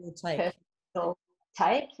personal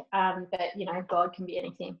take. But you know, God can be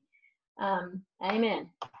anything. Amen.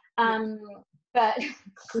 But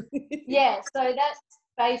yeah, so that's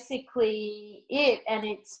basically it, and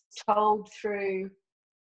it's told through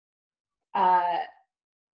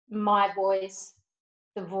my voice,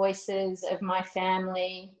 the voices of my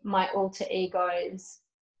family, my alter egos,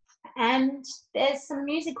 and there's some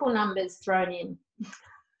musical numbers thrown in.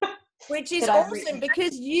 Which is awesome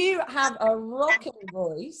because you have a rocking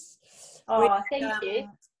voice. Oh, thank you.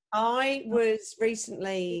 I was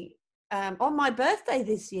recently, on my birthday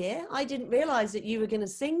this year, I didn't realise that you were going to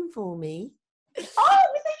sing for me. Oh,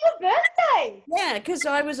 was it your birthday? Yeah, because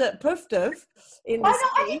I was at Puffdove in the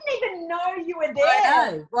I didn't even know you were there.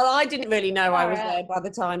 I know. Well, I didn't really know I was there by the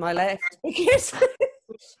time I left because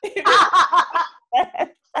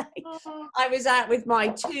I was out with my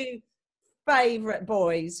two favourite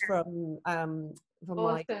boys from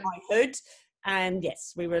my hood, and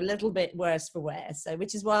yes, we were a little bit worse for wear. So,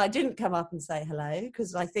 which is why I didn't come up and say hello,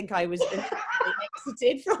 because I think I was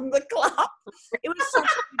exited from the club. It was such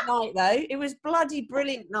a good night, though. It was bloody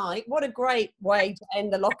brilliant night. What a great way to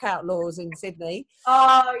end the lockout laws in Sydney.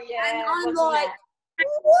 Oh yeah, and I'm like,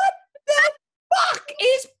 what the fuck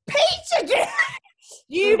is Peter doing?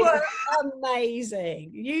 You were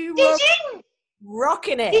amazing. You were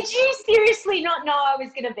rocking it. Did you seriously not know I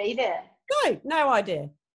was going to be there? No idea.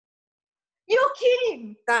 You're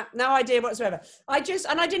kidding. No idea whatsoever. I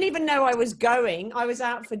didn't even know I was going. I was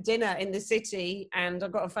out for dinner in the city, and I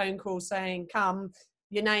got a phone call saying, come,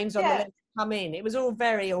 your name's on the list, come in. It was all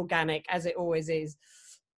very organic, as it always is.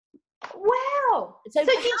 Wow. So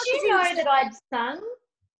did you know that I'd sung?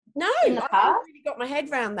 No, I haven't really got my head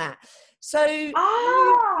around that. So you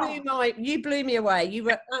blew me away. You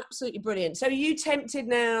were absolutely brilliant. So are you tempted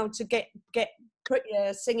now to put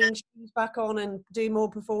your singing shoes back on and do more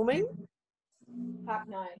performing? Fuck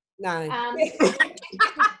no. No.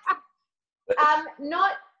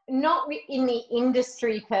 Not in the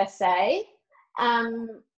industry per se.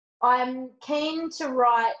 I'm keen to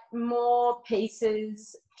write more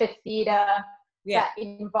pieces for theatre that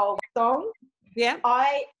involve song. Yeah.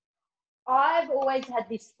 I've always had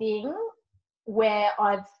this thing where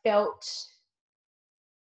I've felt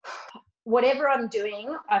whatever I'm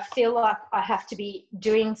doing, I feel like I have to be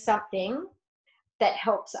doing something that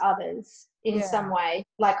helps others in some way.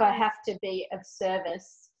 Like I have to be of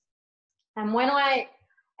service. And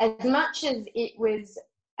as much as it was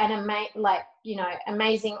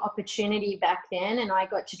amazing opportunity back then, and I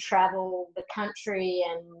got to travel the country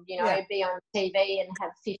and be on TV and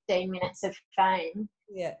have 15 minutes of fame.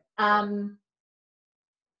 Yeah.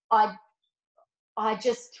 I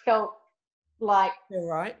just felt like you're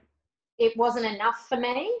right. It wasn't enough for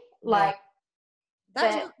me.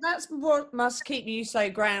 That's what must keep you so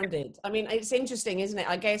grounded. I mean, it's interesting, isn't it?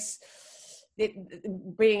 I guess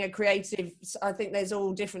being a creative, I think there's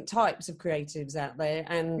all different types of creatives out there,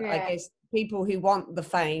 and I guess people who want the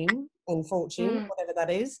fame and fortune, whatever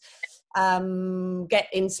that is, get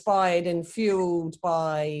inspired and fueled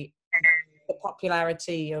by the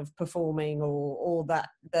popularity of performing or that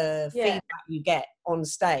the feedback you get on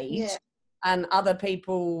stage. And other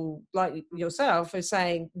people like yourself are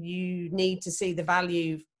saying you need to see the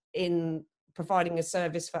value in providing a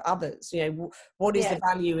service for others. What is the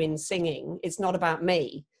value in singing? It's not about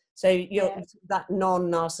me. So you're that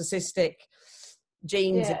non-narcissistic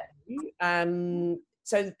genes.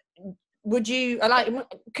 So would you like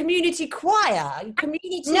community choir?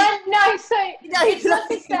 Community? No. So it's not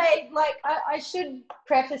to say, I should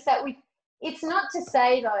preface that with, it's not to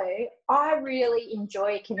say though, I really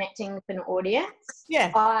enjoy connecting with an audience.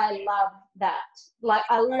 Yeah. I love that.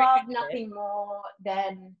 I love nothing more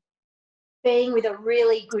than being with a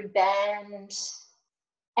really good band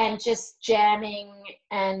and just jamming,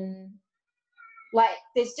 and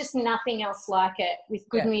there's just nothing else like it, with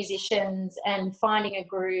good musicians and finding a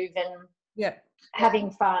groove and having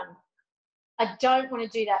fun. I don't want to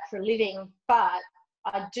do that for a living, but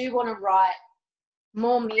I do want to write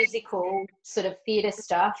more musical sort of theatre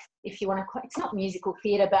stuff, if you want to call it. It's not musical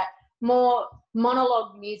theatre, but more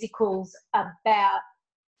monologue musicals about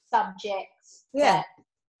subjects that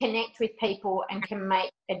connect with people and can make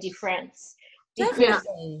a difference.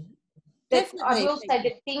 Definitely. I will say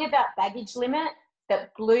the thing about Baggage Limit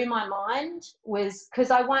that blew my mind was because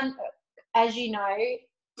I won, as you know,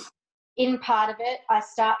 in part of it, I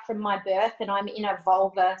start from my birth and I'm in a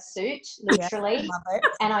vulva suit, literally,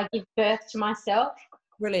 and I give birth to myself.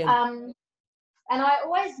 Brilliant. And I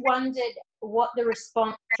always wondered what the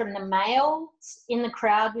response from the males in the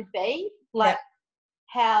crowd would be,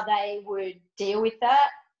 how they would deal with that.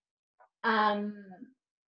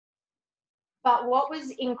 But what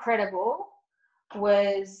was incredible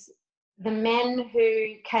was the men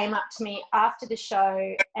who came up to me after the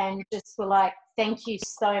show and just were like, thank you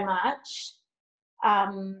so much.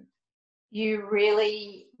 You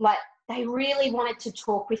really, they really wanted to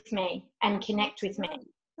talk with me and connect with me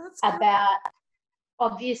about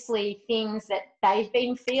obviously things that they've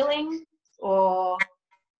been feeling, or,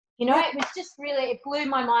 it was just really, it blew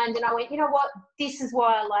my mind. And I went, you know what, this is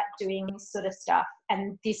why I like doing this sort of stuff,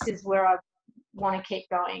 and this is where I want to keep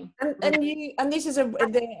going. And this is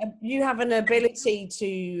you have an ability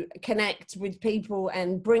to connect with people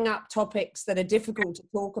and bring up topics that are difficult to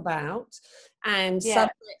talk about, and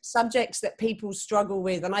subjects that people struggle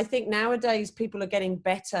with. And I think nowadays people are getting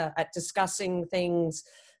better at discussing things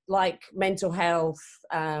like mental health,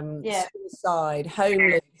 suicide,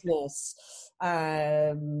 homelessness,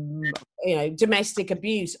 domestic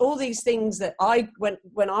abuse, all these things that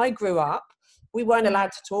when I grew up, we weren't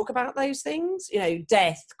allowed to talk about those things,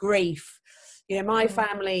 death, grief. My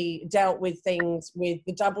family dealt with things with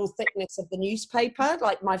the double thickness of the newspaper.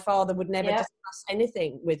 Like, my father would never discuss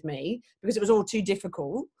anything with me because it was all too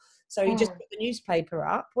difficult. So he just put the newspaper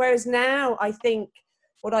up. Whereas now, I think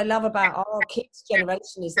what I love about our kids'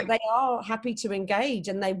 generation is that they are happy to engage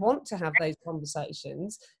and they want to have those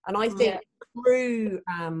conversations. And I think through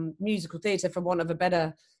musical theatre, for want of a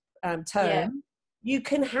better term, you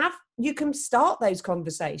can start those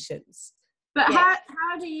conversations. But how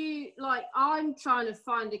do you, I'm trying to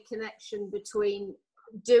find a connection between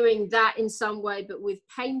doing that in some way but with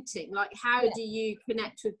painting. How do you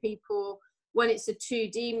connect with people when it's a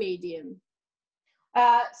 2D medium?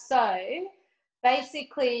 So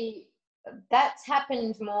basically that's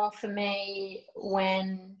happened more for me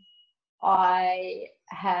when I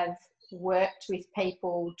have worked with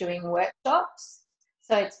people doing workshops.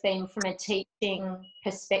 So it's been from a teaching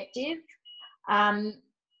perspective.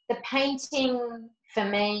 The painting for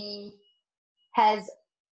me has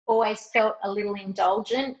always felt a little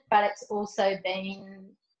indulgent, but it's also been,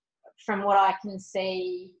 from what I can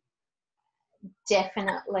see,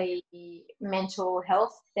 definitely mental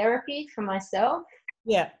health therapy for myself.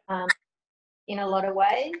 In a lot of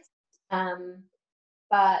ways.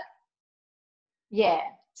 But yeah,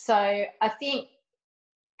 so I think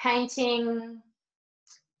painting's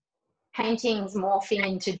morphing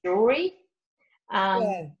into jewelry.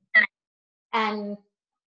 And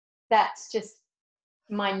that's just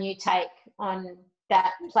my new take on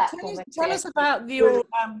that platform. Tell us about your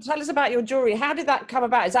jewelry. How did that come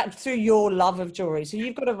about? Is that through your love of jewelry? So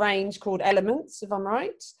you've got a range called Elements, if I'm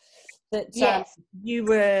right, that yes. You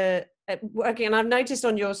were working. And I've noticed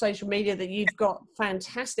on your social media that you've got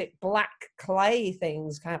fantastic black clay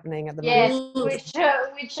things happening at the moment. Yes,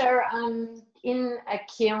 which are in a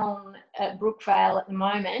kiln at Brookvale at the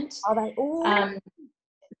moment. Are they all?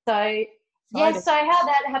 So how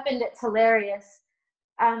that happened, it's hilarious.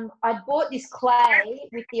 I bought this clay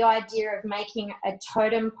with the idea of making a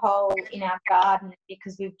totem pole in our garden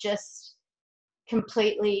because we've just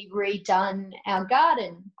completely redone our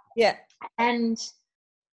garden. Yeah. And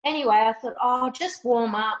anyway, I thought, I'll just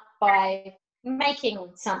warm up by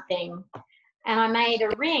making something. And I made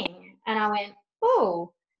a ring and I went,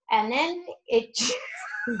 oh, and then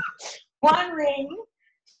one ring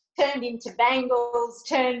turned into bangles,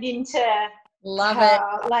 turned into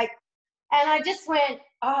and I just went,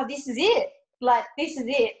 oh, this is it. Like, this is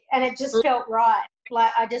it. And it just felt right.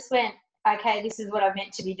 Like, I just went, okay, this is what I'm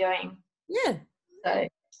meant to be doing. Yeah. So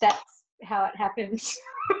that's how it happens.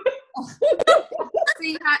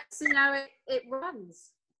 See how it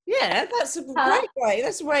runs. Yeah, that's a great way.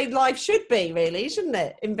 That's the way life should be, really, shouldn't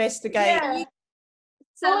it? Investigate. Yeah.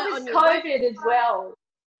 So it's COVID as well.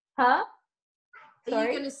 Huh? Are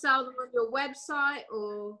you going to sell them on your website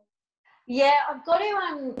or? Yeah, I've got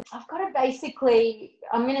to basically,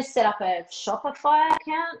 I'm going to set up a Shopify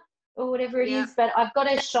account or whatever it is, but I've got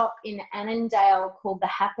a shop in Annandale called the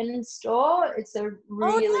Happen Store. It's a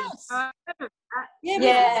really... Oh,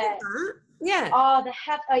 yes. Yeah. Oh,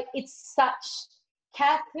 it's such...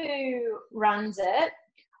 Kath, who runs it,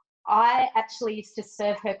 I actually used to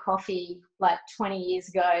serve her coffee like 20 years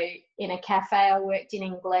ago in a cafe I worked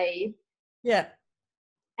in Glebe. Yeah.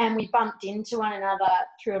 And we bumped into one another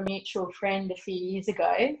through a mutual friend a few years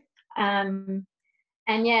ago. And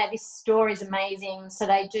yeah, this store is amazing. So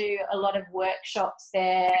they do a lot of workshops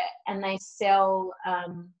there and they sell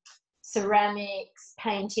ceramics,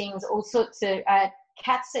 paintings, all sorts of...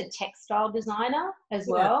 Kat's a textile designer as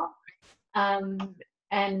well.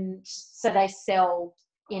 And so they sell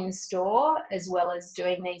in store as well as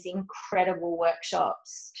doing these incredible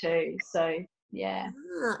workshops too. So yeah.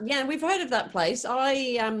 Yeah, we've heard of that place.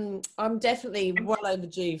 I'm definitely well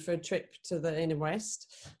overdue for a trip to the Inner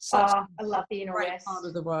West. I love the Inner West. Part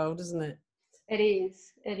of the world, isn't it? It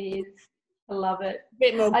is. I love it.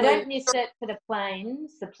 Bit more. I don't miss it for the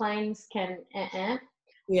planes. The planes can, yeah.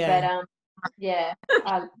 But yeah.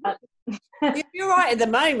 You're right. At the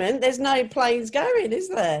moment, there's no planes going, is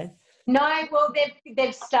there? No. Well,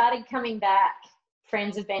 they've started coming back.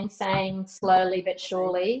 Friends have been saying slowly but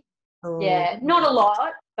surely. Oh. Yeah, not a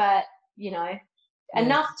lot, but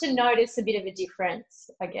enough to notice a bit of a difference,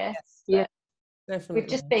 I guess. Yeah, definitely. We've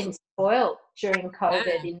just been spoiled during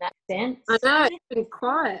COVID in that sense. I know, it's been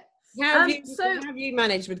quiet. How have you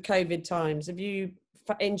managed with COVID times? Did you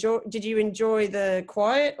enjoy the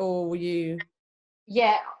quiet, or were you?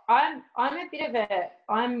 Yeah, I'm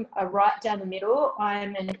a right down the middle.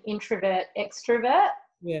 I'm an introvert extrovert.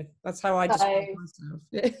 Yeah, that's how I describe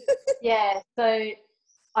myself. Yeah, so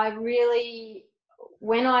I really,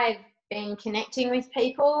 when I've been connecting with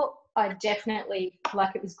people, I definitely,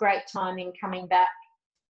 it was great timing coming back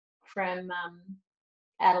from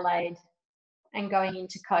Adelaide and going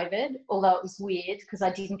into COVID, although it was weird because I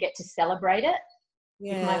didn't get to celebrate it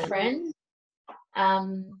with my friends.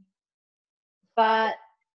 But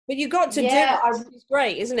you got to do it, which is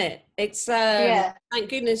great, isn't it? It's thank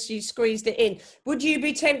goodness you squeezed it in. Would you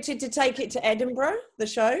be tempted to take it to Edinburgh, the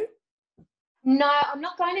show? No, I'm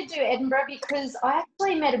not going to do Edinburgh because I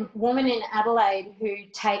actually met a woman in Adelaide who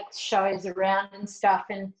takes shows around and stuff,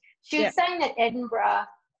 and she was saying that Edinburgh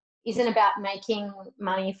isn't about making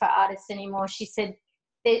money for artists anymore. She said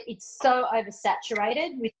that it's so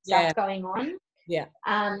oversaturated with stuff going on. Yeah.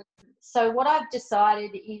 So what I've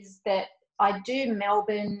decided is that I do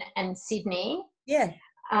Melbourne and Sydney. Yeah.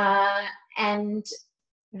 And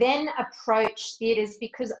then approach theatres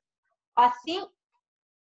because I think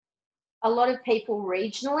a lot of people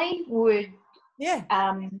regionally would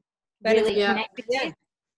really connect with this.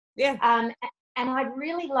 Yeah. And I'd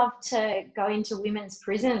really love to go into women's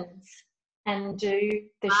prisons and do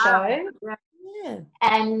the show. Yeah.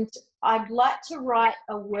 And I'd like to write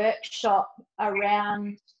a workshop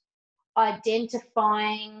around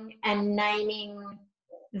identifying and naming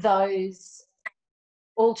those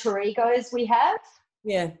alter egos we have.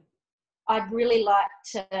 Yeah. I'd really like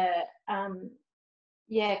to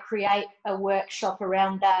create a workshop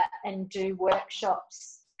around that and do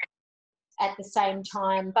workshops at the same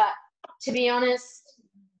time. But to be honest,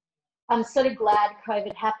 I'm sort of glad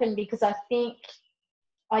COVID happened because I think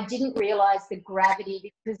I didn't realise the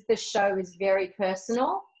gravity because the show is very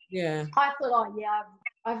personal. Yeah. I thought, oh, yeah,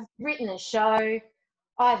 I've written a show.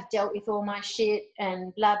 I've dealt with all my shit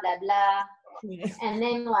and blah, blah, blah. Yeah. And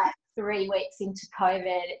then, like, 3 weeks into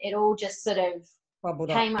COVID, it all just sort of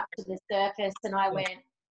came up to the surface, and I went,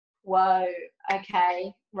 whoa,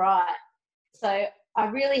 okay, right. So I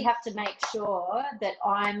really have to make sure that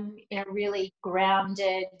I'm in a really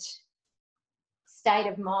grounded state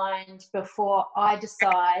of mind before I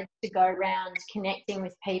decide to go around connecting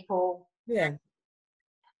with people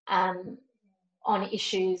on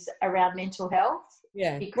issues around mental health.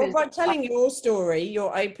 Yeah, because by telling your story,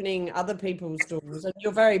 you're opening other people's doors, and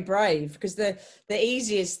you're very brave, because the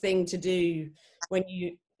easiest thing to do when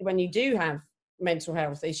you do have mental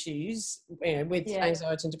health issues, you know, with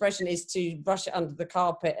anxiety and depression, is to brush it under the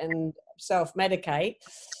carpet and self-medicate.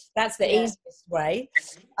 That's the easiest way.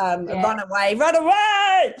 Run away. But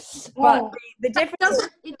the difference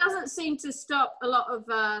it doesn't seem to stop a lot of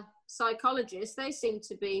psychologists. They seem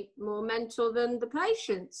to be more mental than the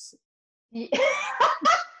patients.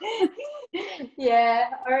 Yeah,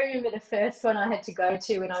 I remember the first one I had to go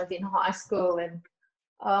to when I was in high school, and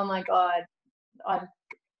oh my God,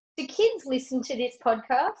 do kids listen to this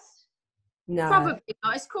podcast? No, probably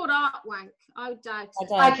not. It's called Art Wank. I would doubt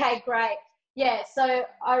it. Okay, great. Yeah, so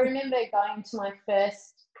I remember going to my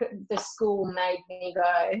first, the school made me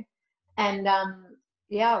go, and I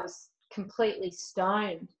was completely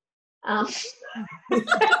stoned.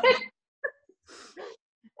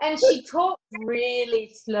 And she talked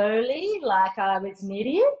really slowly, like I was an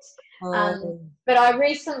idiot. But I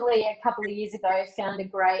recently, a couple of years ago, found a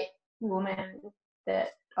great woman that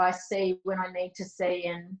I see when I need to see,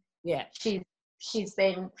 and she's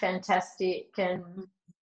been fantastic and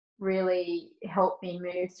really helped me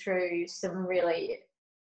move through some really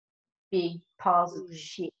big piles of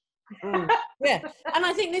shit. Yeah, and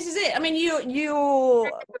I think this is it. I mean, you're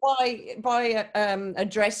by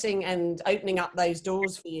addressing and opening up those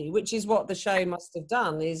doors for you, which is what the show must have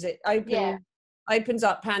done. Is it opens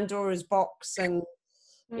up Pandora's box, and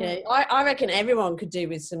you know, I reckon everyone could do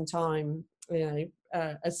with some time, you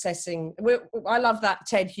know, assessing. I love that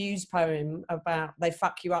Ted Hughes poem about they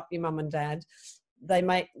fuck you up, your mum and dad. They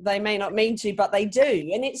may not mean to, but they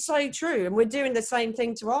do, and it's so true. And we're doing the same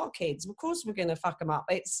thing to our kids. Of course, we're going to fuck them up.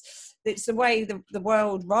 It's the way the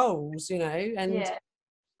world rolls, you know. And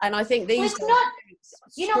and I think these. Well, not,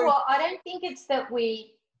 you know what? I don't think it's that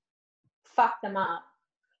we fuck them up.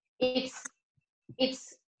 It's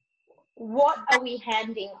what are we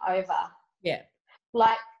handing over? Yeah.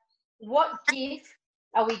 Like, what gift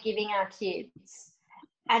are we giving our kids?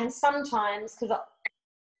 And sometimes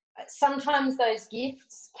those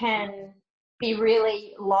gifts can be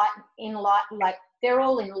really like they're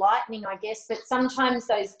all enlightening, I guess, but sometimes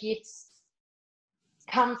those gifts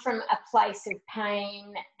come from a place of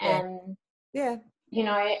pain and you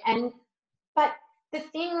know, but the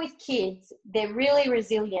thing with kids, they're really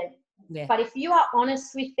resilient. Yeah. But if you are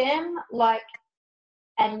honest with them, like,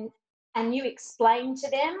 and you explain to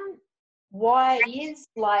them why it is,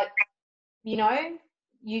 like, you know,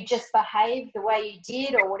 you just behave the way you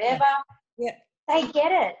did or whatever, they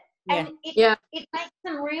get it. And it makes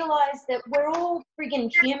them realise that we're all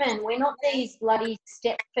friggin' human. We're not these bloody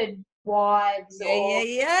Stepford wives.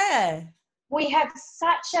 We have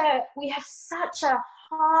such a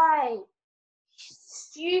high,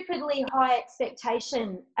 stupidly high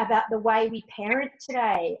expectation about the way we parent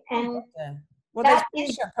today. And there's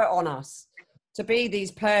pressure put on us to be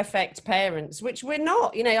these perfect parents, which we're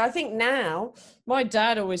not. You know, I think now, my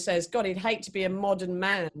dad always says, God, he'd hate to be a modern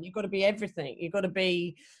man. You've got to be everything. You've got to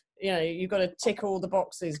be, you know, you've got to tick all the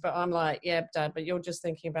boxes. But I'm like, yeah, Dad, but you're just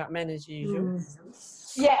thinking about men as usual.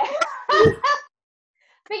 Yeah.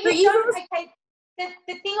 but you don't, okay,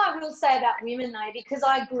 the thing I will say about women, though, because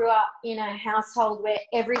I grew up in a household where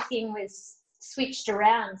everything was switched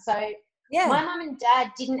around. So my mum and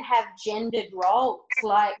dad didn't have gendered roles.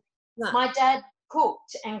 Like, my dad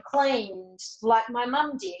cooked and cleaned like my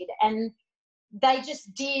mum did, and they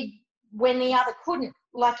just did when the other couldn't.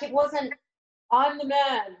 Like, it wasn't, I'm the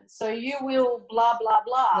man, so you will blah, blah,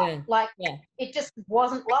 blah. It just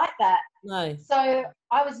wasn't like that. No. So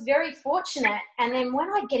I was very fortunate. And then when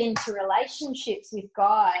I get into relationships with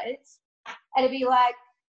guys, it'd be like,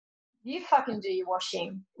 you fucking do your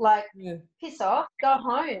washing. Like, piss off, go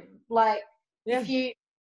home. Like,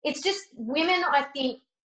 it's just women, I think,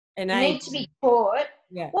 need to be taught.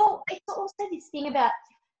 Yeah. Well, it's also this thing about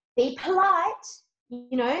be polite,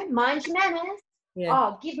 you know, mind your manners. Yeah.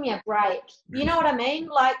 Oh, give me a break. You know what I mean?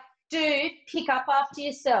 Like, dude, pick up after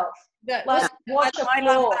yourself. Like, wash a I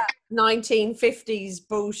love that 1950s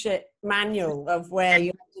bullshit manual of where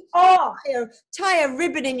you tie a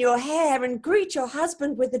ribbon in your hair and greet your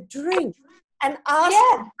husband with a drink and ask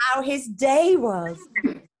him how his day was.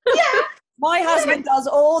 Yeah. My husband does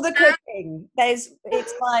all the cooking. It's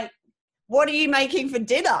like, what are you making for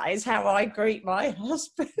dinner is how I greet my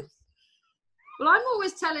husband. Well, I'm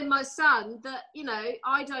always telling my son that, you know,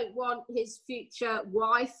 I don't want his future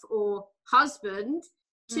wife or husband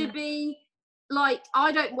to be like,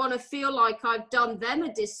 I don't want to feel like I've done them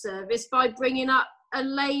a disservice by bringing up a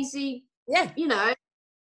lazy, you know,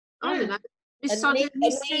 I don't know, a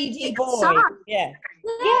needy boy. Son. Yeah.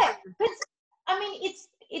 But I mean,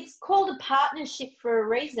 it's called a partnership for a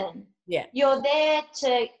reason. Yeah. You're there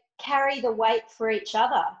to carry the weight for each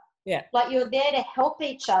other. Yeah. Like, you're there to help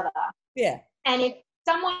each other. Yeah. And if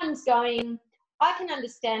someone's going, I can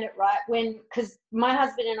understand it, right? Because my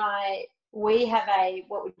husband and I, we have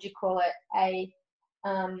what would you call it?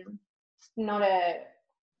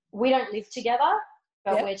 We don't live together,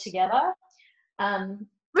 but we're together.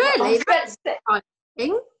 Really?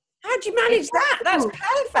 How'd you manage that? That's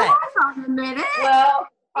perfect. Hold on a minute. Well,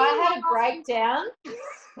 I had a breakdown.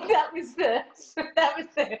 I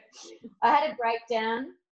had a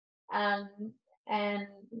breakdown,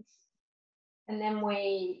 and then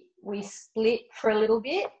we split for a little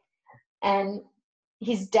bit, and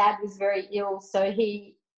his dad was very ill, so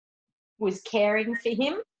he was caring for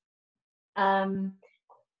him.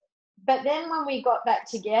 But then when we got back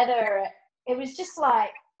together, it was just like,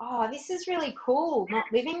 oh, this is really cool, not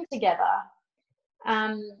living together.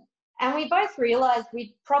 And we both realised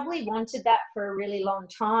we probably wanted that for a really long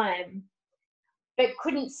time, but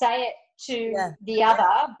couldn't say it to the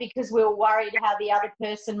other because we were worried how the other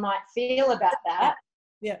person might feel about that.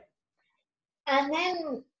 Yeah. And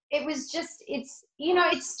then it was just, it's, you know,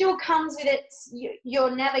 it still comes with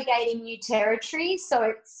you're navigating new territory.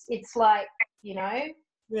 So it's like, you know.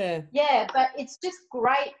 Yeah. Yeah, but it's just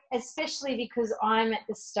great, especially because I'm at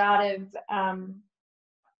the start of,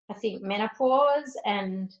 I think, menopause.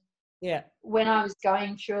 And when I was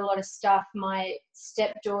going through a lot of stuff, my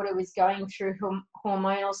stepdaughter was going through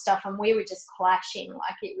hormonal stuff, and we were just clashing.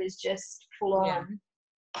 Like, it was just full on.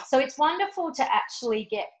 So it's wonderful to actually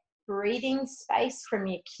get breathing space from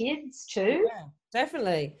your kids too. Yeah,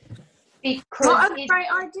 definitely. Because what a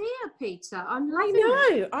great idea, Peter. I'm loving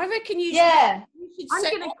it. I reckon you should. I'm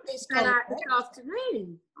going to spend out this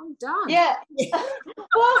afternoon. I'm done. Yeah.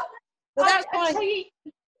 Well, that's I tell you,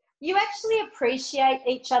 you actually appreciate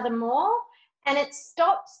each other more, and it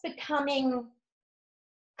stops becoming,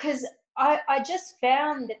 because I just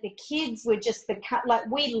found that the kids were just like,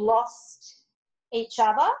 we lost each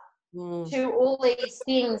other to all these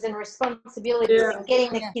things and responsibilities and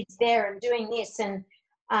getting the kids there and doing this, and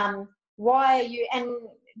why are you, and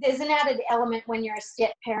there's an added element when you're a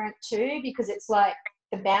step parent too, because it's like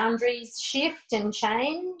the boundaries shift and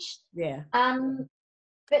change. Yeah.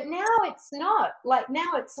 But now it's not. Like,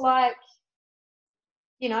 now it's like,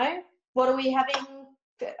 you know, what are we having?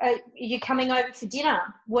 Are you coming over for dinner?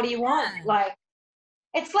 What do you want? Like,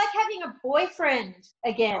 it's like having a boyfriend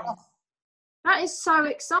again. That is so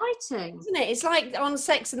exciting. Isn't it? It's like on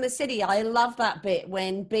Sex and the City. I love that bit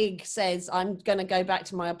when Big says, I'm going to go back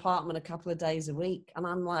to my apartment a couple of days a week. And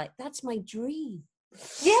I'm like, that's my dream.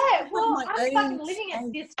 Yeah, well, I'm fucking living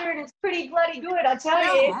it, sister, and it's pretty bloody good, I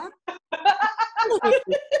tell you.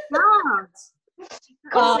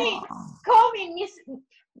 Call me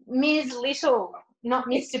Ms. Little, not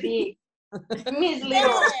Mr. Big. Ms.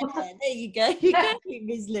 Little. Yeah, there you go. You can be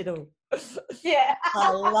Ms. Little. Yeah.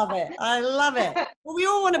 I love it. Well, we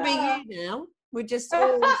all want to be you now. We're just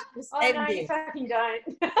all no, you fucking don't.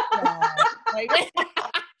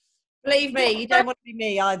 Believe me, you don't want to be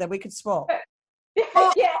me either. We could swap.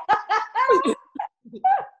 Yeah.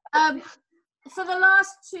 For the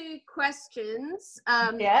last two questions,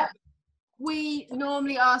 we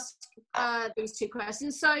normally ask these two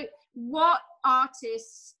questions. So, what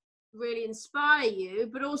artists really inspire you,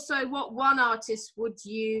 but also what one artist would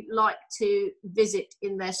you like to visit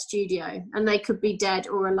in their studio? And they could be dead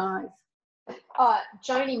or alive.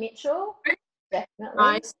 Joni Mitchell, definitely.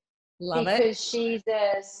 Nice. Love it. Because she's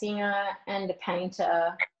a singer and a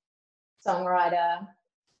painter, songwriter.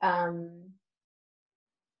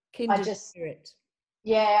 Kindred spirit.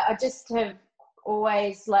 Yeah, I just have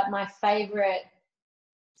always, like, my favourite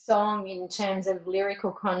song in terms of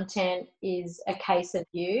lyrical content is A Case of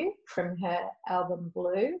You from her album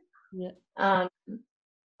Blue. Yeah.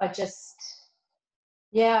 I just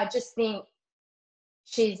think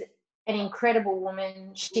she's an incredible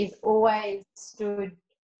woman. She's always stood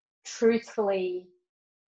truthfully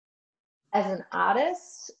as an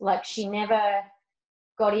artist. Like, she never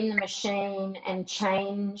got in the machine and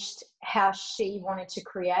changed how she wanted to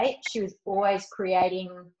create. She was always creating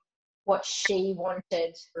what she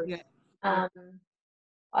wanted. Yeah.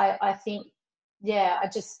 I think, I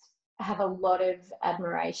just have a lot of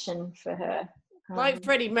admiration for her. Like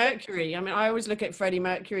Freddie Mercury. I mean, I always look at Freddie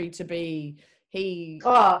Mercury to be he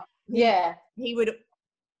was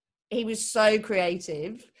so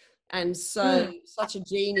creative and such a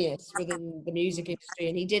genius within the music industry,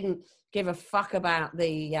 and he didn't give a fuck about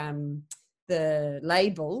the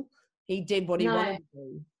label. He did what he wanted to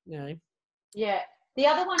do, you know. Yeah. The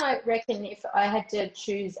other one, I reckon, if I had to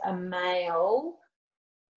choose a male,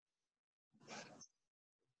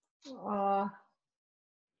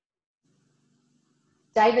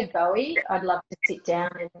 David Bowie. I'd love to sit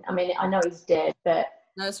down and, I mean, I know he's dead, but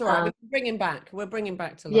no, it's all right. We'll bring him back. We'll bring him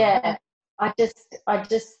back to life. Yeah, I just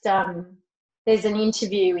there's an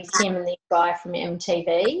interview with him and this guy from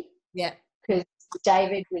MTV. Yeah, because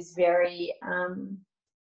David was very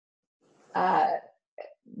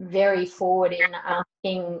very forward in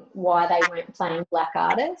asking why they weren't playing black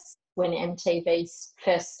artists when MTV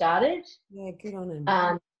first started. Yeah, good on him.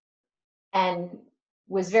 And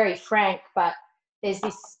was very frank, but there's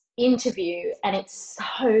this interview and it's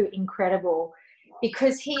so incredible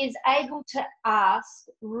because he is able to ask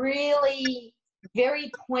really very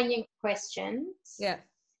poignant questions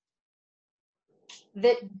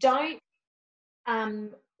that don't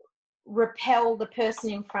repel the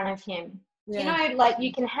person in front of him. You know, like,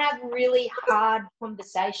 you can have really hard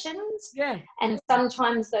conversations and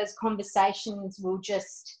sometimes those conversations will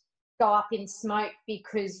just go up in smoke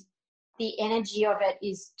because the energy of it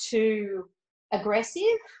is too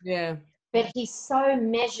aggressive. Yeah. But he's so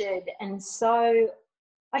measured and so,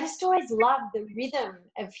 I just always love the rhythm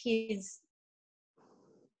of his,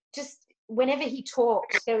 just whenever he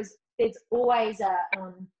talks, there's always a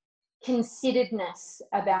consideredness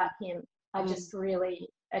about him. I just really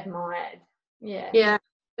admired. Yeah. Yeah.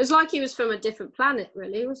 It's like he was from a different planet,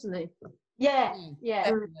 really, wasn't he? Yeah.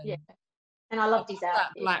 And I loved his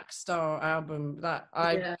that Black Star album. That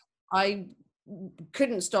I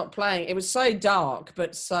couldn't stop playing. It was so dark,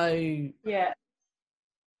 but so you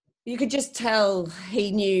could just tell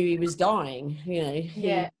he knew he was dying. You know.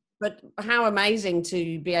 But how amazing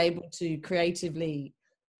to be able to creatively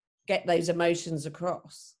get those emotions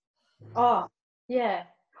across. Oh yeah.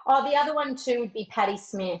 Oh, the other one too would be Patti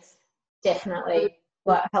Smith. Definitely.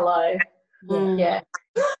 Like, hello. Yeah.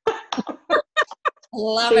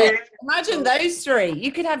 Love it. Imagine those three.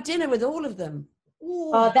 You could have dinner with all of them.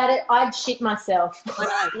 Ooh. Oh, I'd shit myself.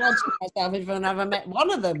 I know. I'd shit myself if I never met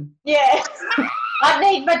one of them. Yeah. I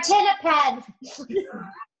need my tenor pad.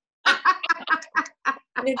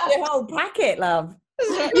 It's the whole packet, love.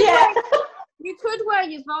 Yeah. You could wear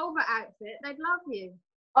your Vulva outfit. They'd love you.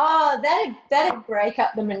 Oh, that'd break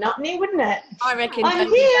up the monotony, wouldn't it? I reckon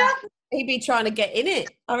he'd be trying to get in it.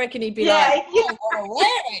 I reckon he'd be like, I want to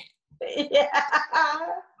wear it. Yeah.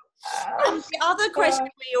 And the other question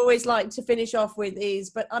we always like to finish off with is,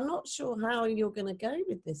 but I'm not sure how you're going to go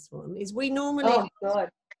with this one, is we normally,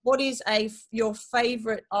 what is your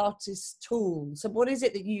favourite artist's tool? So what is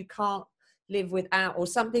it that you can't live without, or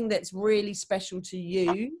something that's really special to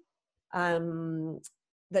you,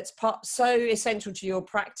 that's so essential to your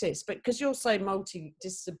practice, but because you're so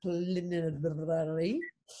multidisciplinary?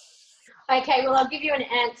 Okay, well, I'll give you an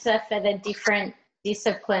answer for the different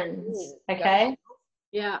disciplines, okay?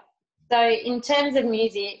 Yeah. So in terms of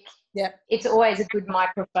music, it's always a good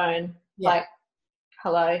microphone. Like,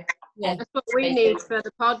 hello. Yeah, that's what we need for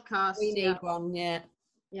the podcast. We need one,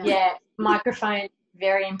 Yeah, microphone,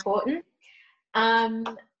 very important.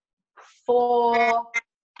 For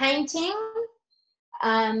painting,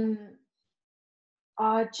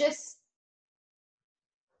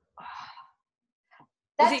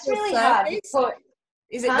 that's really hard.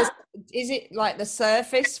 Is it like the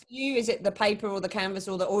surface for you? Is it the paper or the canvas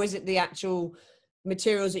or is it the actual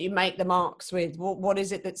materials that you make the marks with? What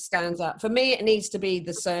is it that stands out? For me, it needs to be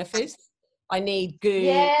the surface. I need good.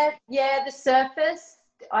 Yeah, the surface,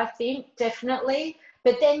 I think, definitely.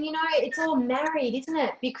 But then, you know, it's all married, isn't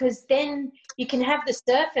it? Because then you can have the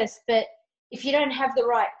surface, but if you don't have the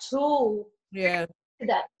right tool for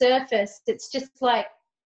that surface, it's just like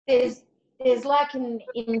there's like an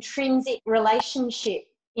intrinsic relationship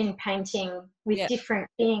in painting with different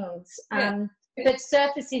things. But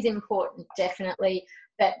surface is important, definitely.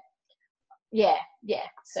 But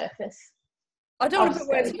surface. I don't want to put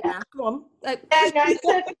words in your mouth. Go on.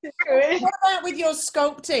 Surface is good. What about with your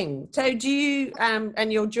sculpting? So do you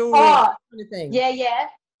and your jewelry kind of thing? Yeah.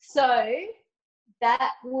 So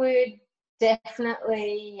that would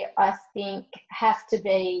definitely, I think, have to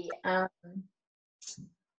be. I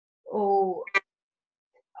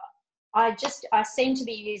seem to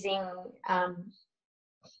be using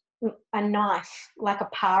a knife, like a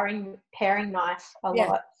paring knife, a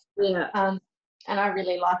lot. Yeah. And I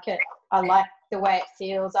really like it. I like the way it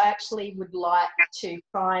feels. I actually would like to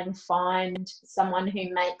try and find someone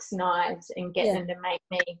who makes knives and get them to make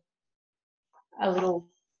me a little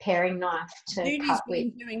paring knife to Julie's cut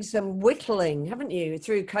with. been doing some whittling, haven't you,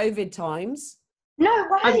 through COVID times? No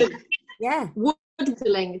way. Yeah.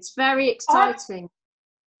 Whittling. It's very exciting.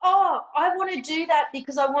 I want to do that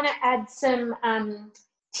because I want to add some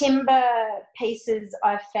timber pieces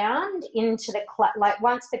I've found into the clay. Like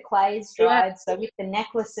once the clay is dried, so with the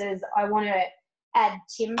necklaces, I want to add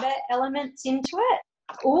timber elements into it.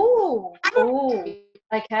 Ooh,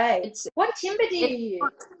 okay. What timber do you use?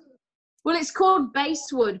 Well, it's called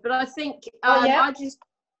basswood, but I think I just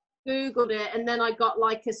Googled it and then I got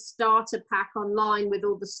like a starter pack online with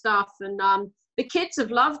all the stuff, and the kids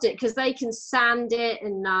have loved it because they can sand it,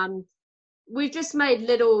 and we've just made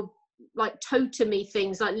little like totem-y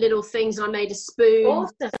things, like little things, and I made a spoon.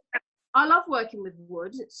 Awesome. I love working with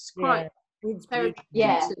wood. It's quite very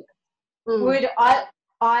Wood.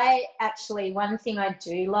 I actually, one thing I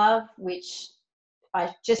do love, which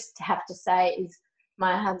I just have to say is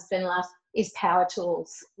my husband loves, is power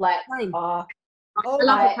tools. Like I love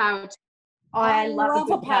a power tool. I love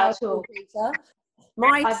a power tool.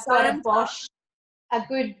 I've got a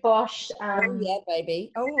good Bosch. Yeah,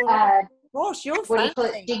 baby. Bosch, you're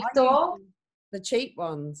fancy. Jigsaw. The cheap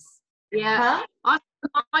ones. Yeah. I have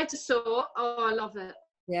a miter saw. Oh, I love it.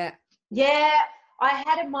 Yeah. Yeah, I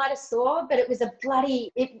had a miter saw, but it was a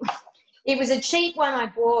bloody. It was a cheap one I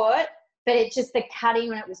bought, but the cutting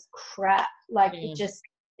when it was crap. Like it just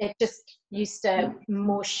used to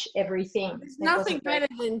mush everything. There's nothing better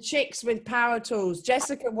than chicks with power tools.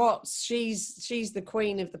 Jessica Watts, she's the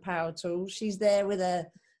queen of the power tools. She's there with a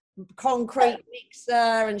concrete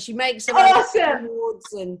mixer and she makes them awesome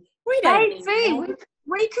boards, and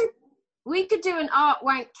we could do an art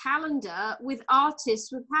wank calendar with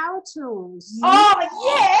artists with power tools. Oh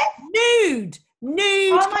yeah, nude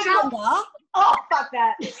calendar. God. Oh fuck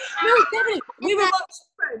that. No, definitely.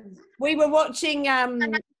 We were watching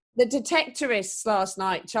The Detectorists last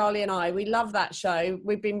night, Charlie and I. We love that show.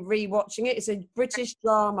 We've been re-watching it. It's a British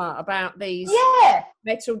drama about these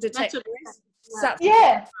metal detectors.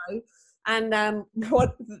 And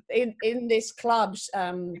what in this club,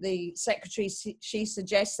 the secretary, she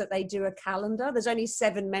suggests that they do a calendar. There's only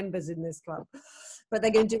 7 members in this club, but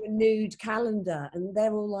they're going to do a nude calendar, and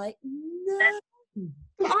they're all like, no.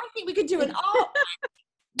 I think we could do an art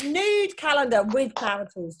nude calendar with power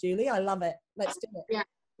tools, Julie. I love it. Let's do it. Yeah.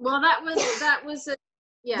 Well, that's a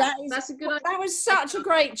good idea. That was such a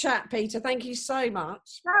great chat, Peter. Thank you so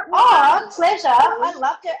much. Pleasure. I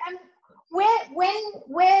loved it. And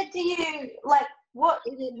where do you like what?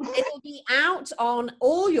 It'll be out on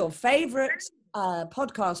all your favourite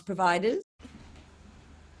podcast providers.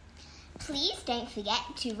 Please don't forget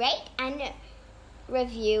to rate and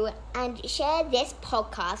review and share this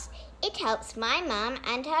podcast. It helps my mum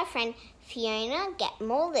and her friend Fiona get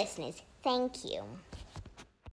more listeners. Thank you.